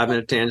on a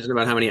 5-minute tangent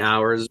about how many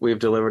hours we've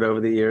delivered over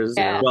the years.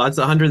 Yeah. Well, it's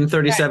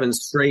 137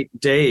 straight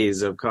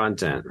days of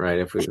content, right?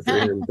 If we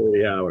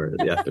 330 hours,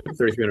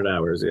 3,300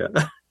 hours,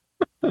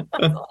 That's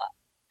a lot.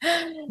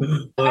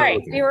 All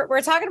right.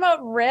 We're talking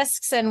about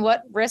risks and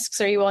what risks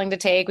are you willing to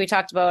take?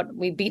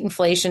 We beat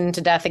inflation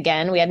to death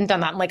again. We hadn't done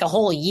that in like a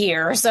whole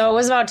year. So it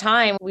was about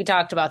time we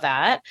talked about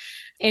that.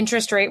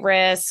 Interest rate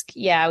risk.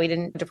 Yeah, we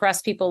didn't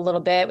depress people a little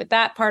bit with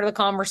that part of the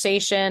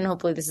conversation.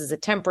 Hopefully this is a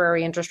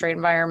temporary interest rate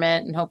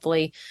environment and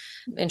hopefully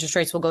interest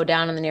rates will go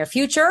down in the near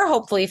future,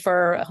 hopefully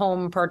for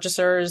home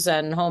purchasers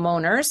and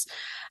homeowners.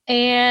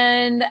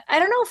 And I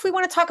don't know if we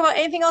want to talk about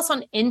anything else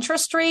on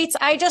interest rates.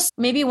 I just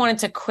maybe wanted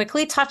to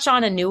quickly touch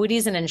on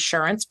annuities and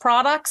insurance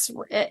products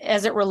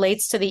as it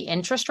relates to the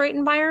interest rate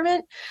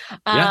environment.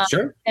 Yeah,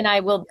 sure. And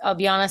I'll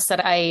be honest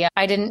that I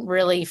didn't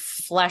really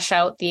flesh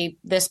out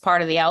this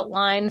part of the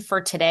outline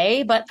for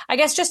today, but I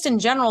guess just in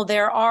general,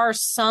 there are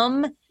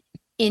some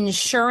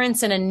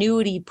insurance and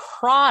annuity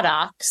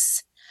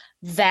products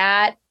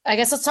that I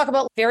guess let's talk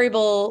about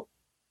variable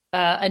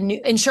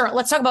insurance.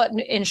 Let's talk about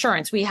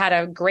insurance. We had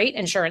a great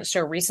insurance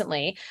show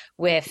recently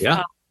with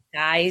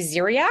Guy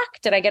Ziriak.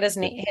 Did I get his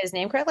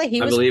name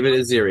correctly? I believe it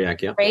is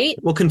Ziriak. Yeah, great.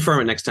 We'll confirm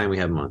it next time we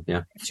have him on.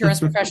 Yeah, insurance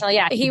professional.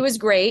 Yeah, he was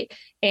great,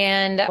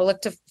 and we'll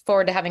look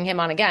forward to having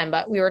him on again.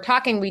 But we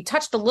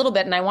touched a little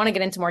bit, and I want to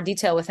get into more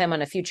detail with him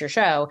on a future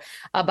show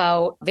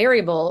about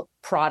variable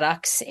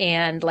products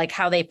and like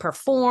how they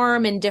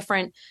perform in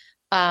different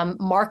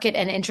market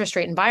and interest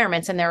rate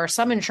environments. And there are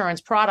some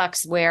insurance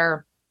products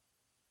where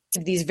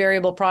these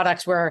variable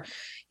products where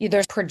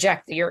they're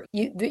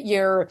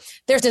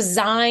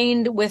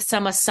designed with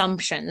some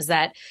assumptions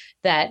that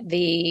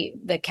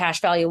the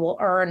cash value will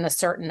earn a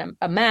certain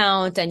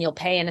amount and you'll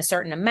pay in a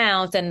certain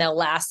amount and they'll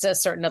last a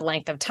certain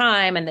length of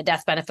time and the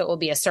death benefit will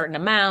be a certain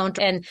amount.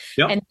 And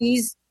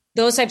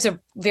those types of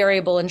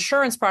variable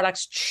insurance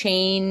products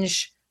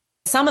change.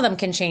 Some of them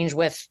can change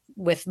with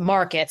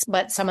markets,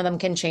 but some of them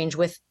can change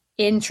with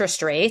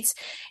interest rates.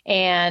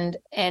 And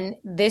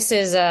this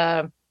is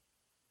a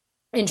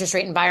interest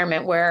rate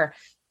environment where,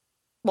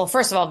 well,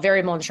 first of all,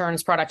 variable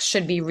insurance products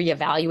should be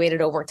reevaluated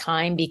over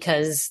time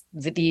because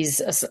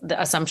the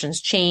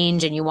assumptions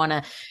change and you want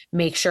to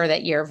make sure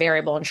that your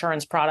variable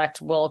insurance product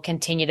will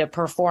continue to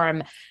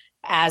perform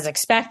as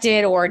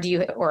expected, or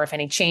if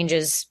any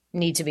changes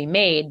need to be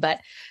made. But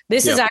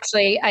This is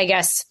actually, I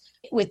guess,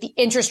 with the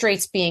interest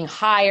rates being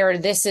higher,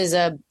 this is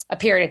a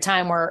period of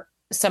time where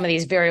some of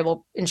these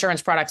variable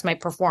insurance products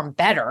might perform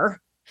better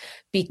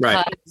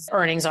because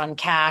earnings on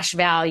cash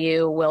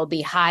value will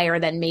be higher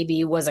than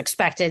maybe was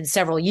expected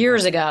several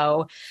years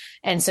ago.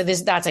 And so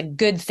that's a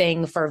good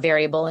thing for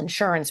variable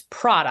insurance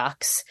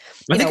products.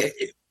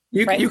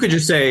 You could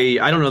just say,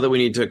 I don't know that we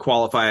need to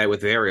qualify it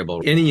with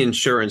variable. Any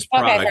insurance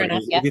product,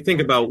 if you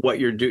think about what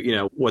you're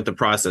doing, what the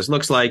process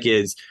looks like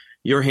is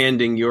you're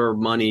handing your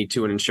money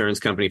to an insurance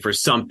company for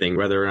something,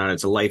 whether or not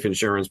it's a life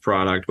insurance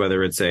product,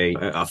 whether it's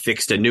a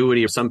fixed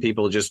annuity, or some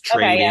people just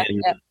trade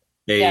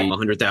in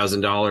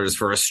 $100,000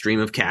 for a stream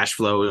of cash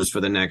flows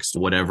for the next,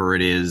 whatever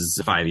it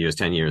is, 5 years,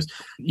 10 years,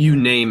 you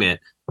name it.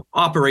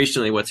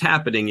 Operationally, what's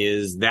happening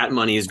is that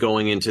money is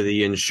going into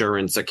the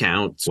insurance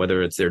account,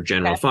 whether it's their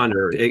general fund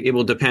or it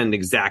will depend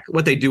exactly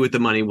what they do with the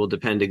money will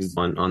depend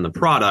on the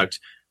product.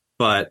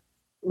 But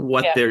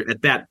what they're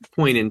at that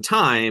point in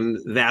time,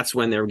 that's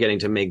when they're getting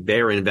to make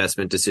their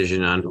investment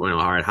decision on, all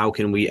right, how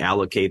can we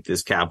allocate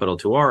this capital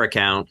to our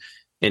account?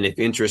 And if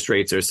interest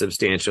rates are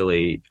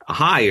substantially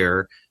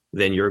higher,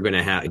 then you're going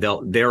to have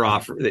their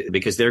offer,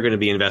 because they're going to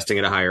be investing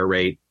at a higher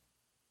rate,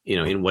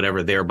 in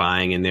whatever they're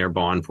buying in their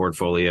bond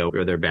portfolio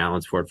or their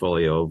balanced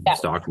portfolio of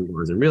stock and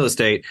bonds and real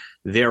estate.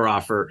 They're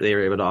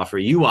able to offer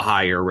you a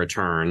higher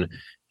return.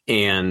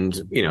 And,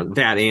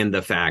 that and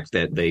the fact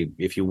that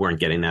if you weren't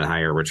getting that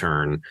higher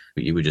return,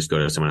 you would just go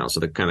to someone else.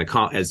 So the kind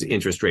of, as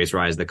interest rates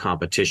rise, the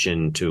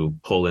competition to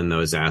pull in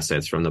those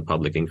assets from the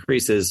public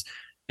increases.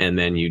 And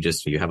then you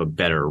have a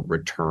better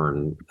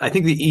return. I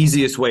think the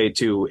easiest way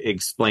to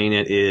explain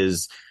it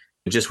is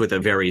just with a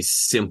very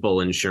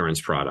simple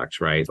insurance product,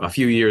 right? A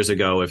few years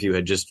ago, if you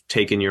had just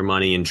taken your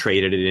money and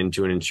traded it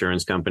into an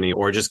insurance company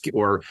or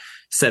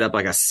set up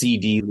like a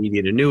CD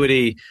immediate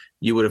annuity,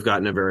 you would have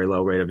gotten a very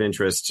low rate of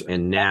interest.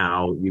 And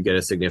now you get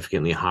a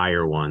significantly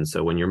higher one.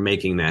 So when you're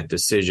making that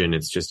decision,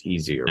 it's just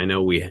easier. I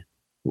know we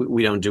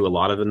don't do a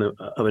lot of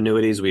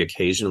annuities. We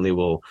occasionally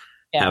will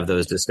have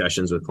those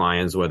discussions with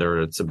clients,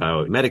 whether it's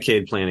about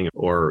Medicaid planning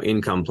or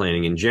income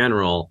planning in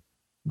general.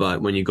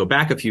 But when you go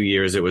back a few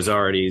years, it was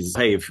already,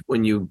 hey,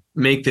 when you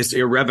make this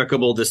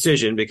irrevocable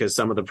decision, because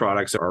some of the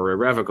products are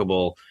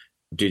irrevocable,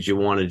 did you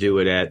want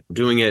to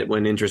doing it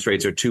when interest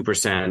rates are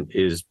 2%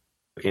 is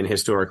and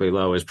historically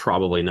low is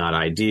probably not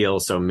ideal.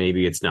 So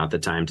maybe it's not the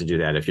time to do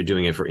that. If you're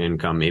doing it for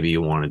income, maybe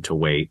you wanted to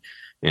wait.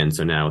 And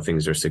so now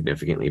things are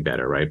significantly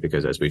better, right?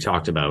 Because as we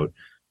talked about,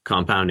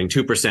 compounding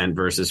 2%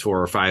 versus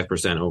 4 or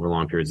 5% over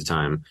long periods of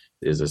time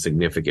is a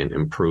significant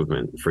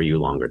improvement for you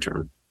longer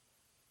term.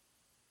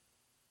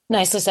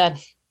 Nicely said.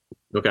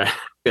 Okay.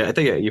 Yeah, I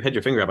think you had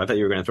your finger up. I thought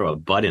you were going to throw a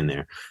but in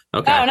there.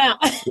 Okay. Oh,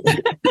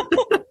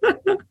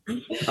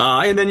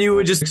 no. And then you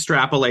would just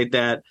extrapolate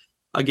that.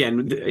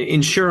 Again,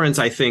 insurance,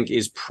 I think,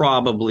 is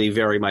probably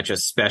very much a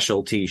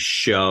specialty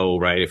show,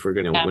 right? If we're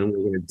when we're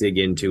going to dig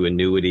into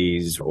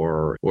annuities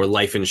or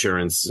life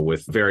insurance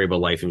with variable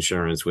life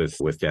insurance with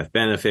death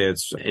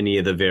benefits, any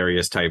of the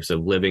various types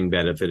of living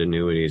benefit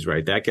annuities,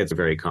 right? That gets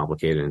very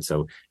complicated. And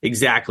so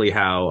exactly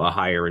how a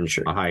higher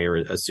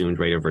assumed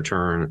rate of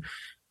return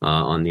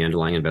on the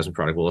underlying investment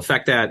product will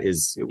affect that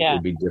will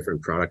be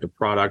different product to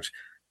product.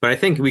 But I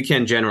think we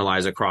can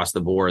generalize across the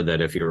board that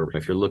if you're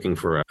looking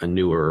for a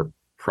newer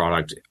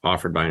product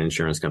offered by an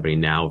insurance company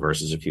now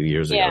versus a few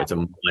years ago, it's a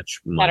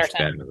much better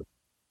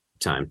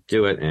time to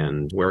do it.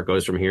 And where it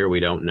goes from here, we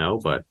don't know,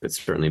 but it's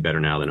certainly better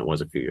now than it was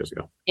a few years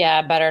ago.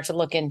 Yeah, better to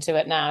look into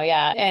it now.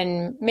 Yeah.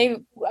 And maybe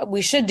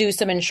we should do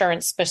some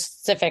insurance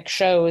specific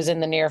shows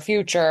in the near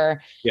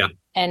future. Yeah.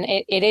 And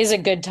it is a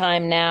good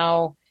time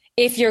now.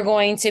 If you're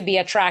going to be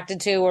attracted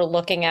to or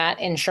looking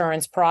at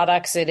insurance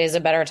products, it is a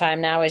better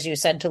time now, as you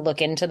said, to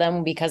look into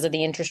them because of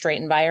the interest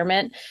rate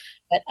environment.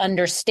 But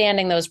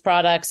understanding those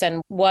products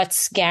and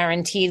what's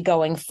guaranteed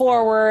going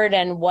forward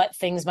and what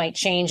things might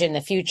change in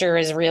the future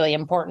is really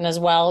important as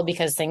well,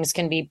 because things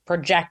can be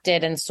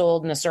projected and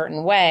sold in a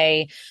certain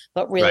way,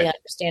 but really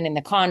understanding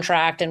the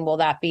contract and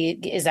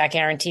is that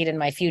guaranteed in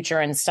my future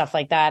and stuff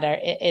like that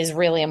is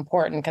really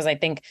important, because I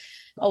think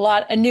a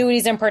lot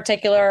annuities in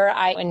particular,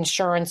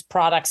 insurance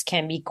products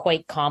can be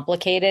quite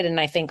complicated. And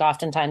I think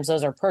oftentimes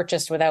those are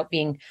purchased without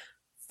being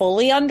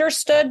fully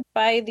understood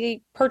by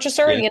the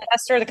purchaser, the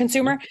investor, the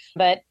consumer,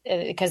 but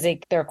because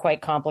they're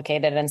quite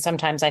complicated and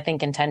sometimes I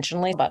think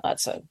intentionally, but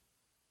that's it.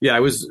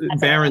 Yeah,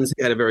 Barron's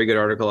had a very good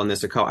article on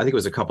this. I think it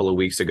was a couple of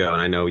weeks ago,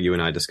 and I know you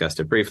and I discussed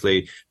it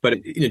briefly.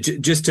 But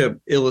just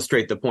to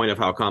illustrate the point of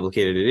how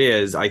complicated it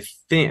is, I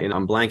think, and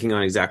I'm blanking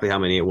on exactly how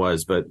many it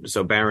was, but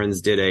so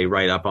Barron's did a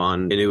write-up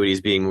on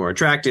annuities being more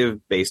attractive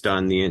based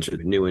on the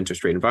new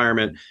interest rate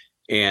environment.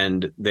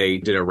 And they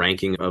did a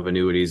ranking of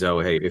annuities. Oh,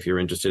 hey, if you're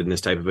interested in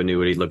this type of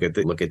annuity, look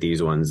at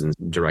these ones, and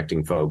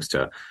directing folks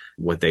to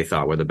what they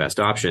thought were the best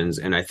options.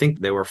 And I think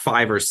there were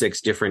 5 or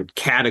 6 different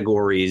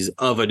categories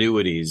of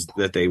annuities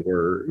that they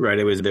were, right?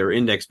 It was their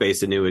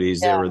index-based annuities.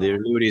 There were the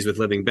annuities with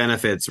living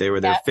benefits. They were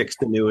their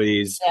fixed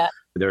annuities.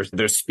 There's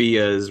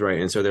SPIAs,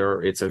 right? And so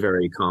it's a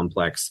very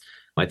complex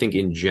I think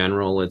in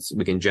general,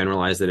 we can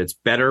generalize that it's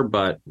better,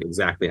 but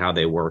exactly how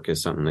they work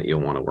is something that you'll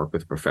want to work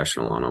with a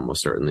professional on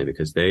almost certainly,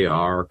 because they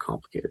are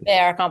complicated. They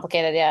are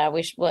complicated. Yeah,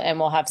 and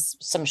we'll have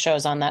some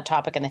shows on that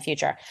topic in the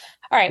future.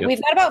 All right. Yep.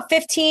 We've got about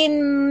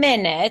 15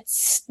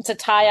 minutes to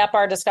tie up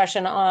our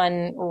discussion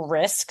on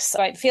risks.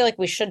 So I feel like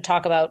we should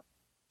talk about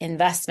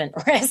investment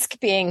risk,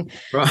 being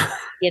the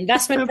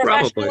investment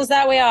professionals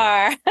that we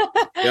are.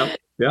 Yep.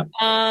 Yeah.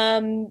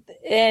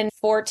 And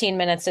 14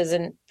 minutes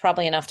isn't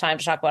probably enough time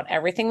to talk about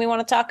everything we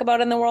want to talk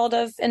about in the world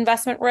of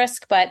investment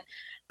risk, but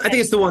I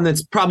think it's the one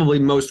that's probably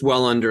most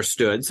well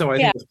understood. So I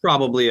think it's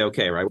probably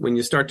okay, right? When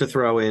you start to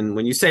throw in,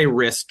 when you say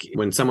risk,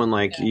 when someone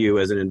like you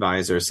as an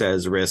advisor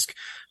says risk,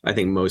 I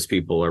think most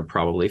people are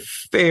probably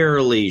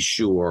fairly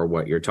sure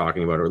what you're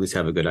talking about, or at least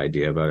have a good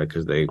idea about it,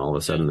 because all of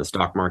a sudden the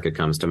stock market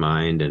comes to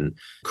mind and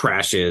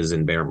crashes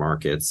and bear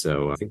markets.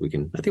 So I think we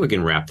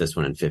can wrap this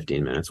one in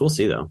 15 minutes. We'll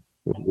see though.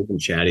 We've been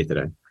chatty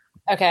today.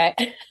 Okay.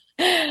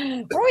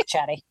 We're always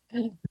chatty.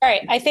 All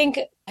right. I think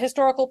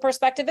historical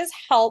perspective is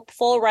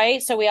helpful,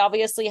 right? So we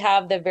obviously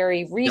have the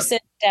very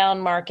recent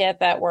down market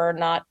that we're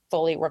not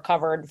fully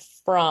recovered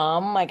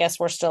from. I guess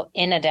we're still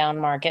in a down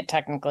market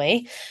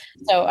technically.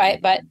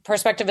 But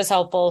perspective is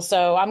helpful.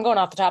 So I'm going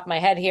off the top of my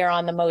head here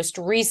on the most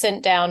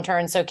recent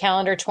downturn. So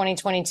calendar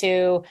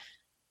 2022,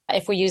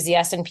 if we use the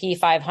S&P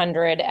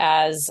 500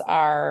 as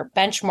our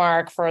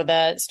benchmark for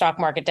the stock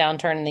market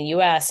downturn in the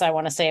US, I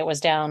want to say it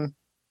was down.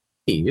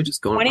 You're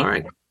just going 20, all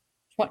right.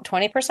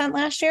 20%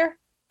 last year?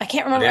 I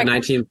can't remember. Yeah,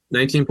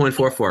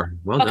 19.44.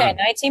 Well done. Okay,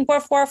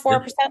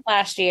 19.44%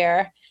 last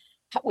year.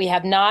 We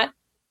have not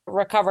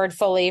recovered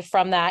fully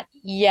from that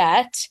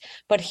yet,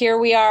 but here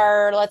we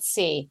are. Let's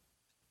see.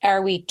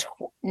 Are we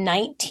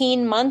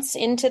 19 months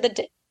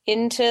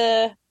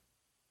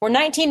we're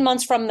 19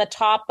 months from the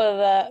top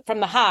of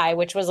from the high,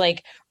 which was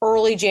like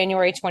early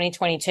January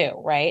 2022,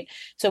 right?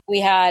 So we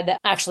had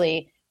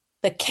actually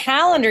the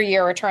calendar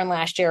year return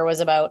last year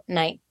was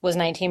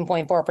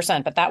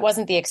 19.4%, but that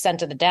wasn't the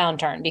extent of the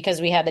downturn,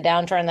 because we had the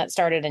downturn that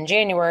started in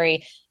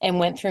January and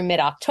went through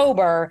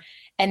mid-October,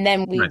 and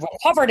then we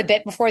recovered a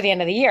bit before the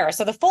end of the year.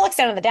 So the full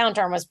extent of the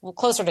downturn was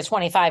closer to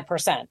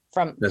 25%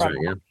 from in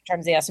terms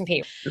of the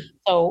S&P.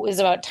 So it was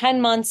about 10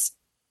 months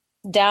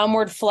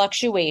downward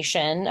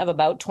fluctuation of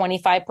about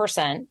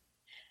 25%,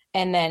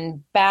 and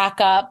then back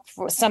up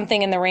for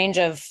something in the range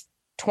of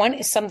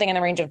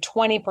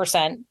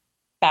 20%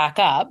 back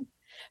up,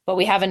 but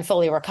we haven't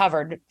fully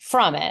recovered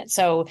from it.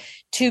 So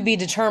to be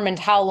determined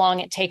how long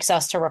it takes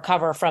us to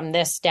recover from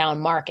this down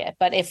market.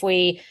 But I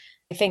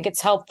think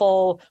it's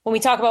helpful when we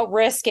talk about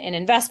risk and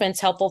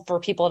investments, helpful for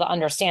people to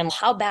understand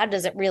how bad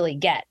does it really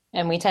get?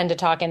 And we tend to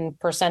talk in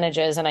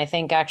percentages. And I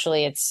think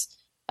actually it's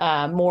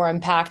more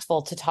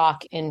impactful to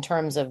talk in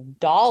terms of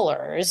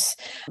dollars,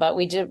 but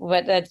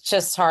that's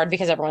just hard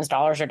because everyone's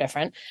dollars are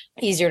different.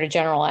 Easier to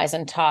generalize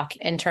and talk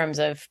in terms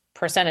of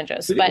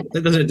percentages. But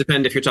doesn't it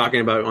depend if you're talking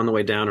about on the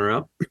way down or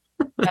up?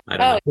 I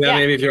don't know.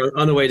 Maybe if you're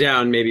on the way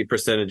down, maybe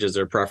percentages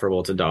are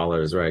preferable to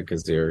dollars, right?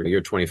 Because your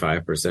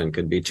 25%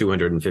 could be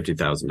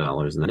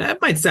 $250,000, and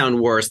that might sound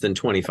worse than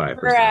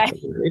 25%. Right.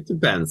 It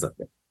depends.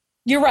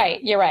 You're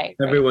right.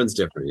 Everyone's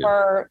different.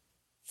 Yeah.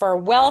 For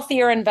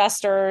wealthier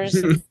investors,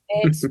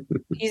 it's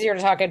easier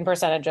to talk in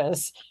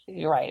percentages.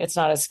 You're right. It's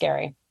not as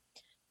scary.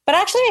 But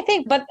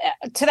actually, but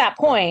to that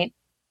point,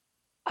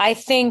 I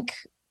think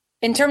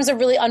in terms of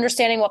really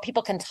understanding what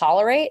people can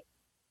tolerate,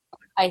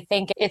 I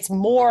think it's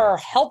more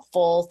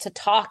helpful to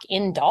talk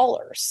in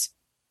dollars.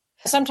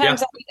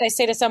 Sometimes I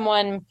say to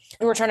someone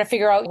who are trying to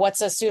figure out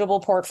what's a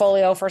suitable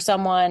portfolio for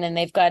someone, and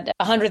they've got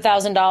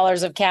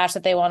 $100,000 of cash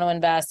that they want to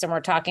invest, and we're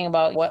talking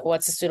about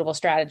what's a suitable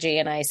strategy.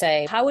 And I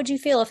say, how would you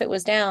feel if it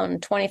was down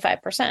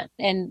 25%?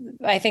 And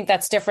I think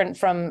that's different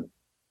from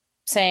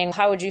saying,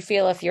 how would you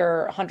feel if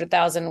your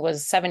 100,000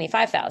 was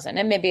 75,000?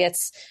 And maybe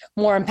it's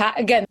more impact.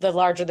 Again, the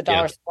larger the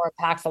dollars, the more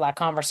impactful that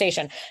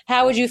conversation.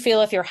 How would you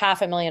feel if your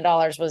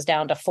 $500,000 was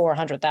down to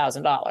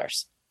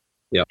 $400,000?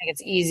 Yeah. I think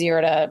it's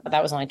easier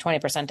that was only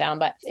 20% down,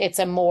 but it's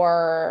a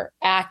more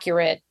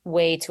accurate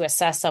way to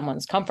assess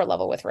someone's comfort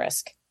level with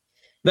risk.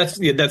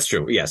 That's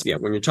true. Yes. Yeah.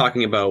 When you're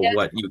talking about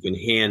what you can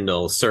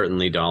handle,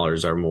 certainly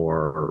dollars are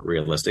more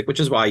realistic, which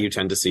is why you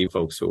tend to see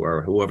folks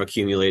who have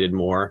accumulated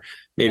more,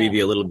 maybe be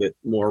a little bit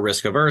more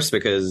risk averse,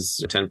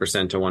 because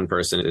 10% to one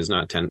person is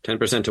not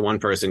 10% to one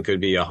person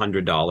could be $100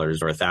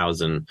 or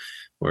 $1,000,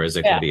 whereas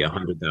it could be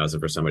 100,000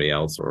 for somebody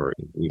else, or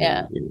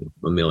even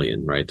 $1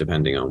 million, right?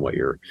 Depending on what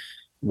your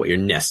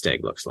nest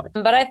egg looks like.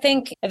 But I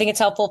think it's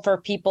helpful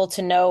for people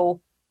to know,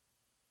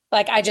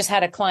 like I just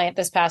had a client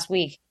this past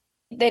week.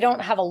 They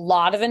don't have a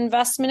lot of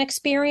investment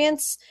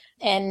experience.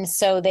 And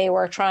so they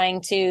were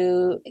trying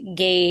to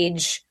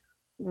gauge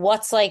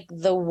what's like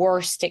the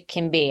worst it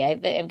can be.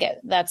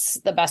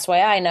 That's the best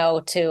way I know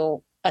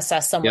to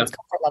assess someone's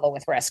comfort level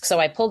with risk. So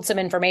I pulled some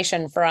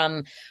information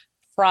from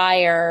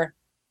prior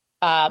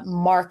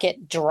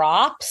market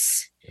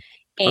drops.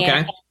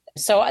 And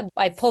so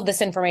I pulled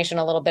this information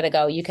a little bit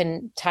ago. You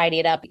can tidy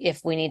it up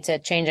if we need to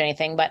change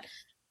anything. But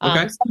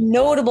Okay. Some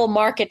notable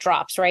market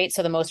drops, right?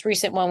 So the most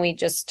recent one we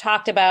just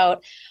talked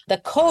about, the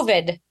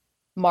COVID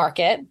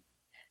market,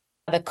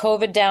 the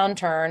COVID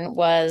downturn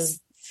was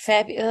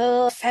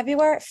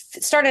February,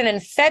 started in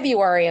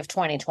February of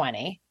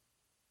 2020,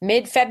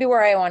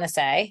 mid-February, I want to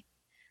say.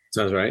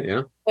 Sounds right.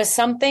 Yeah. Was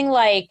something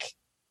like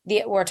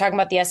we're talking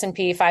about the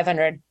S&P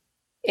 500.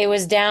 It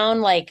was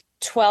down like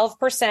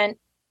 12%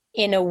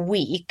 in a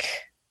week.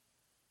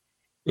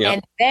 Yeah.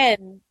 And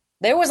then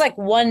there was like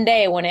one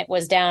day when it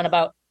was down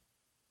about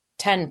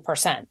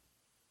 10%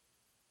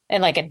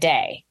 in like a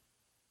day.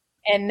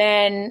 And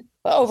then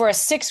over a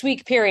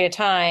 6-week period of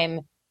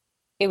time,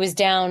 it was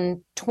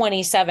down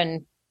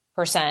 27%.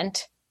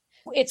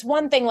 It's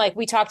one thing, like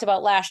we talked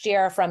about last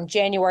year, from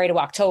January to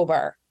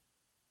October,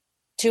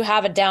 to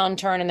have a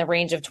downturn in the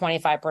range of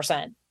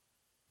 25%.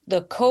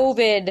 The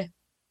COVID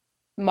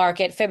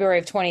market, February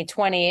of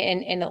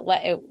 2020, and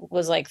it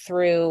was like a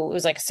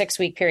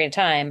 6-week period of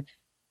time,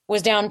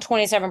 was down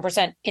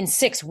 27% in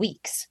 6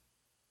 weeks,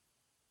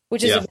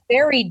 which is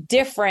very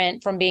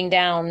different from being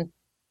down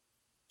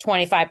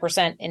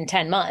 25% in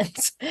 10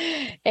 months.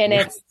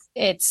 And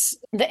it's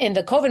in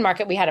the COVID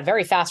market, we had a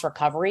very fast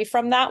recovery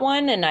from that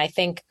one. And I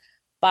think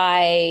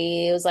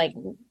this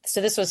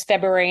was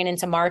February and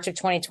into March of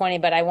 2020,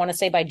 but I want to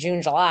say by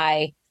June,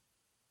 July,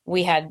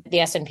 the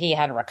S&P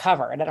had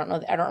recovered.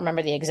 I don't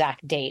remember the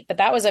exact date, but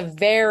that was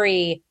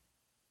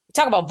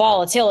talk about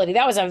volatility.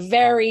 That was a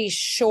very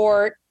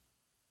short,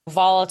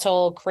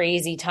 volatile,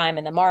 crazy time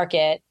in the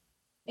market,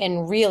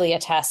 and really a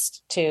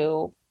test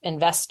to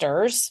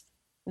investors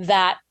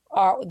that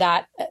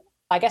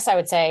I guess I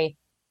would say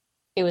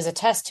it was a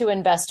test to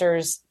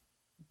investors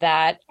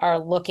that are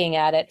looking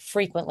at it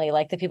frequently,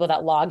 like the people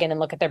that log in and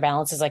look at their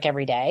balances like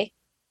every day.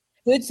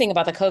 Good thing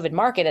about the COVID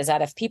market is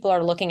that if people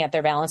are looking at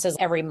their balances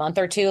every month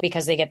or two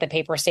because they get the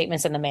paper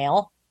statements in the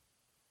mail,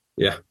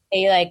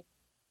 they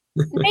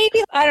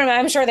maybe, I don't know,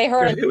 I'm sure they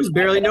heard it was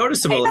barely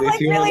noticeable if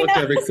you really looked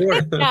every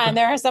quarter. Yeah, and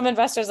there are some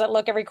investors that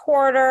look every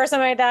quarter or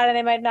something like that, and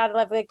they might not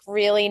have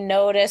really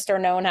noticed or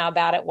known how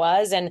bad it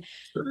was. And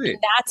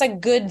that's a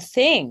good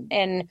thing.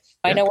 And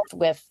I know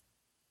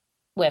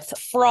with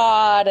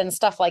fraud and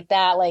stuff like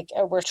that, like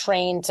we're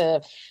trained to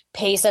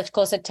pay such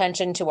close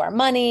attention to our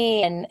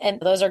money, and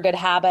those are good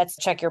habits.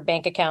 Check your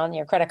bank account and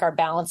your credit card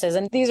balances,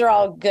 and these are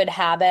all good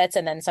habits.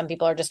 And then some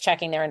people are just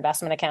checking their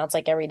investment accounts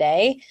like every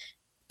day,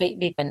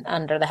 even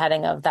under the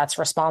heading of that's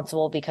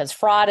responsible because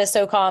fraud is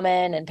so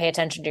common, and pay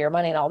attention to your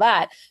money and all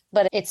that.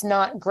 But it's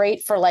not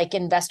great for like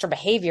investor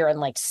behavior and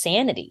like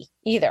sanity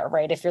either,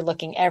 right? If you're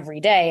looking every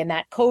day. And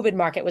that COVID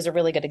market was a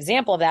really good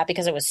example of that,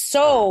 because it was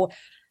so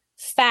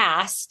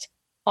fast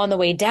on the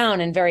way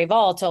down and very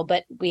volatile,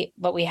 but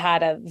we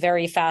had a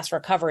very fast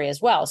recovery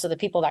as well. So the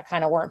people that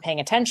kind of weren't paying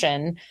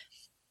attention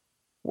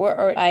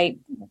were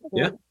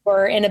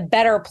in a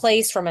better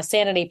place from a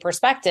sanity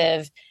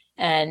perspective.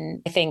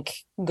 And I think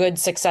good,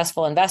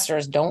 successful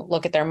investors don't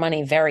look at their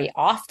money very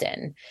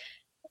often.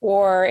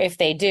 Or if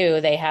they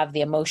do, they have the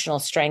emotional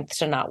strength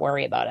to not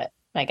worry about it.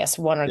 I guess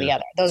one or the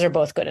other. Those are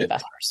both good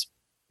investors.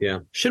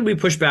 Yeah. Should we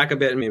push back a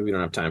bit? Maybe we don't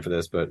have time for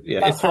this, but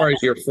as far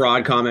as your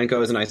fraud comment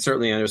goes, and I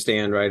certainly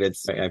understand, right?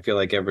 I feel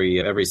like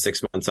every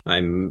 6 months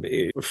I'm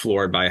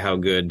floored by how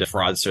good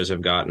fraudsters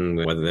have gotten,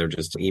 whether they're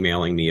just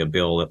emailing me a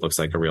bill that looks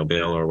like a real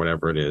bill or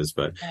whatever it is.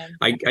 But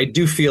I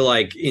do feel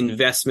like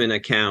investment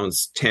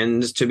accounts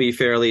tend to be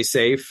fairly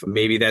safe.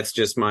 Maybe that's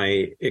just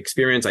my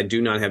experience. I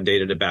do not have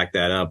data to back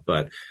that up,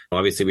 but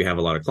obviously we have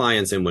a lot of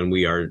clients, and when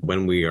we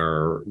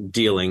are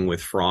dealing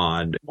with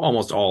fraud,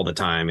 almost all the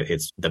time,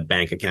 it's the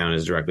bank account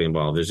is directly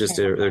involved. There's just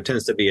there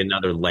tends to be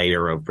another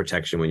layer of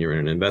protection when you're in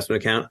an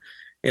investment account,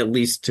 at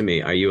least to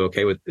me. Are you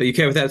okay with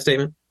that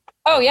statement?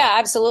 Oh yeah,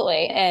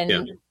 absolutely.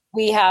 And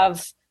we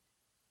have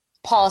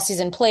policies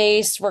in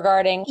place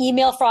regarding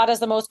email fraud is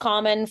the most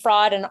common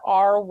fraud in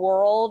our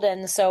world.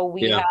 And so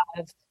we have,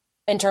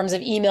 in terms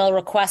of email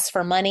requests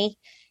for money,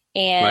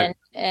 and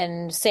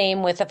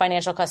same with the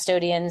financial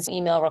custodians,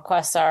 email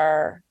requests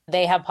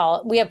we have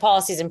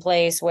policies in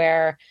place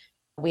where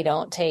we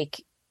don't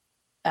take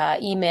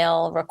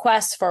email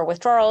requests for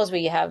withdrawals.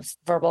 We have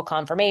verbal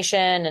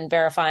confirmation and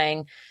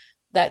verifying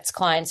that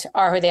clients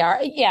are who they are.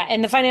 Yeah.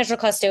 And the financial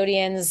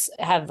custodians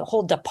have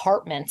whole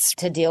departments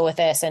to deal with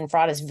this, and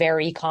fraud is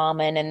very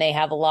common, and they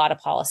have a lot of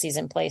policies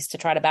in place to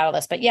try to battle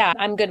this. But yeah,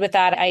 I'm good with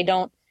that. I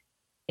don't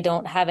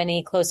have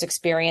any close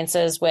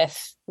experiences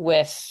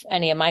with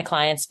any of my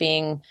clients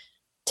being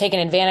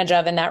taken advantage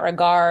of in that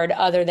regard,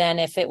 other than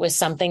if it was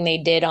something they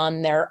did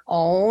on their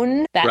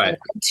own that led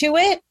to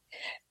it.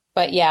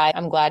 But yeah,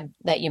 I'm glad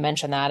that you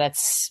mentioned that.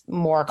 It's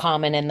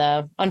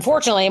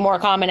unfortunately more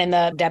common in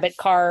the debit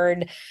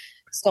card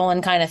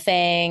stolen kind of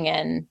thing,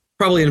 and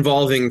probably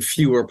involving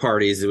fewer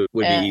parties. It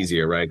would be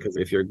easier, right? Because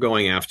if you're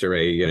going after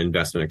an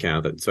investment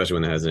account, especially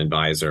when it has an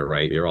advisor,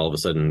 right, you're all of a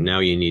sudden now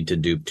you need to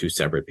dupe two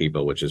separate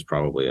people, which is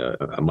probably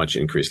a much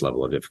increased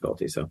level of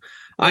difficulty. So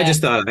I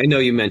just thought, I know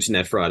you mentioned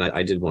that fraud.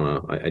 I did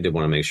want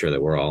to make sure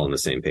that we're all on the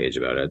same page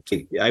about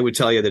it. I would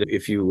tell you that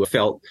if you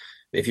felt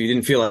If you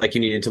didn't feel like you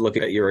needed to look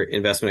at your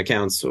investment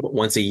accounts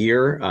once a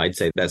year, I'd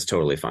say that's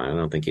totally fine. I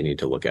don't think you need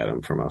to look at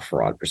them from a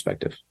fraud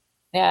perspective.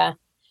 Yeah.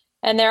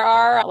 And there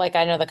are, like,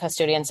 I know the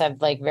custodians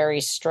have like very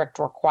strict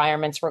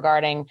requirements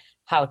regarding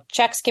how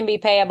checks can be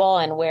payable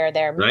and where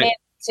they're mailed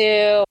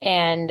to,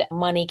 and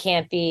money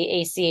can't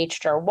be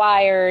ACH'd or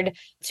wired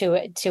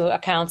to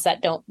accounts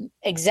that don't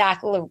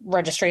exactly,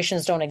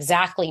 registrations don't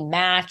exactly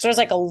match. There's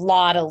like a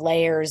lot of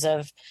layers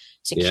of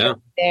security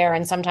there.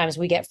 And sometimes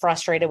we get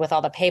frustrated with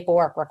all the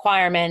paperwork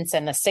requirements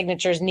and the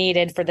signatures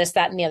needed for this,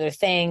 that, and the other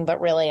thing. But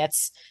really,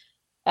 it's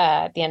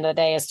at the end of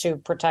the day is to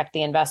protect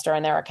the investor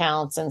and their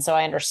accounts. And so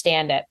I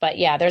understand it. But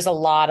yeah, there's a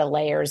lot of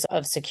layers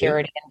of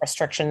security and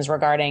restrictions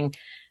regarding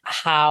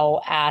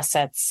how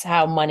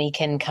money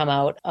can come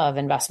out of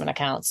investment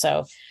accounts.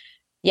 So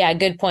yeah,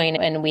 good point.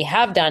 And we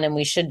have done, and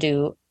we should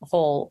do a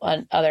whole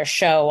other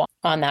show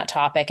on that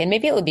topic. And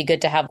maybe it would be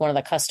good to have one of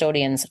the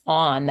custodians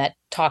on that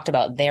talked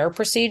about their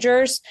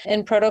procedures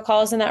and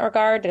protocols in that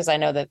regard, because I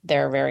know that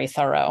they're very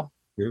thorough.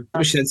 Yeah.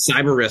 We should add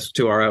cyber risk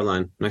to our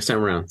outline next time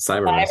around.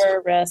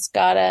 Cyber risk.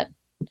 Got it.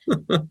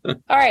 All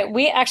right.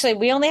 We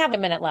only have a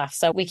minute left,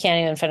 so we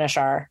can't even finish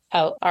our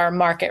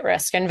market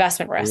risk,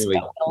 investment risk.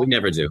 We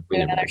never do. We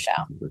never another do.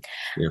 show.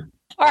 Yeah.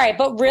 All right.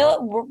 But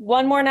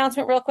one more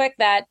announcement real quick,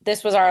 that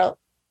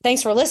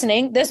thanks for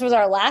listening. This was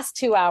our last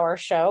 2-hour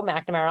show.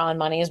 McNamara on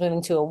Money is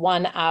moving to a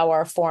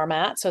 1-hour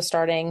format. So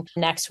starting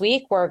next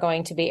week, we're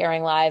going to be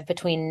airing live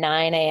between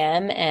 9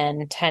 a.m.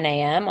 and 10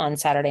 a.m. on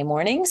Saturday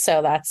morning.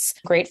 So that's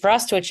great for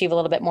us to achieve a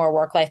little bit more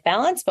work-life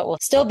balance, but we'll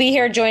still be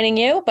here joining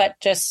you, but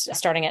just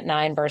starting at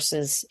 9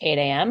 versus 8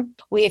 a.m.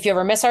 If you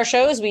ever miss our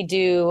shows, we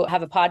do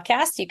have a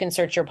podcast. You can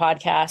search your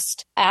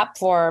podcast app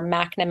for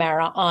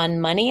McNamara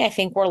on Money. I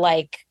think we're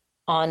like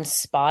on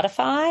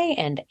Spotify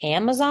and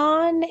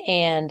Amazon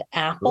and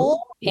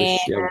Apple. It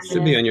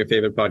should be on your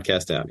favorite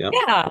podcast app. Yep.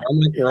 Yeah.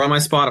 We're on my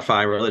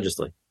Spotify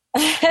religiously.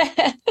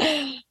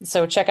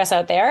 So check us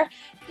out there.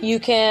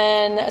 You've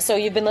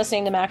been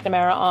listening to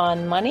McNamara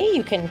on Money.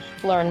 You can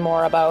learn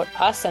more about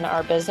us and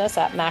our business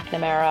at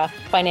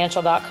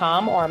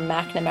McNamaraFinancial.com or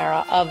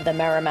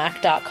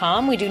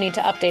McNamaraofthemerrimack.com. We do need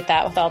to update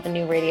that with all the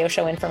new radio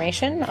show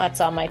information.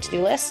 That's on my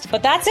to-do list.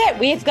 But that's it.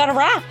 We've got a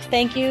wrap.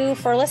 Thank you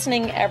for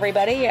listening,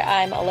 everybody.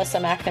 I'm Alyssa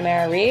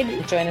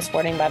McNamara-Reed, joined this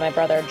morning by my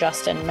brother,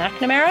 Justin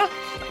McNamara.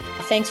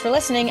 Thanks for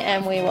listening,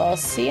 and we will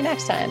see you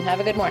next time. Have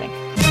a good morning.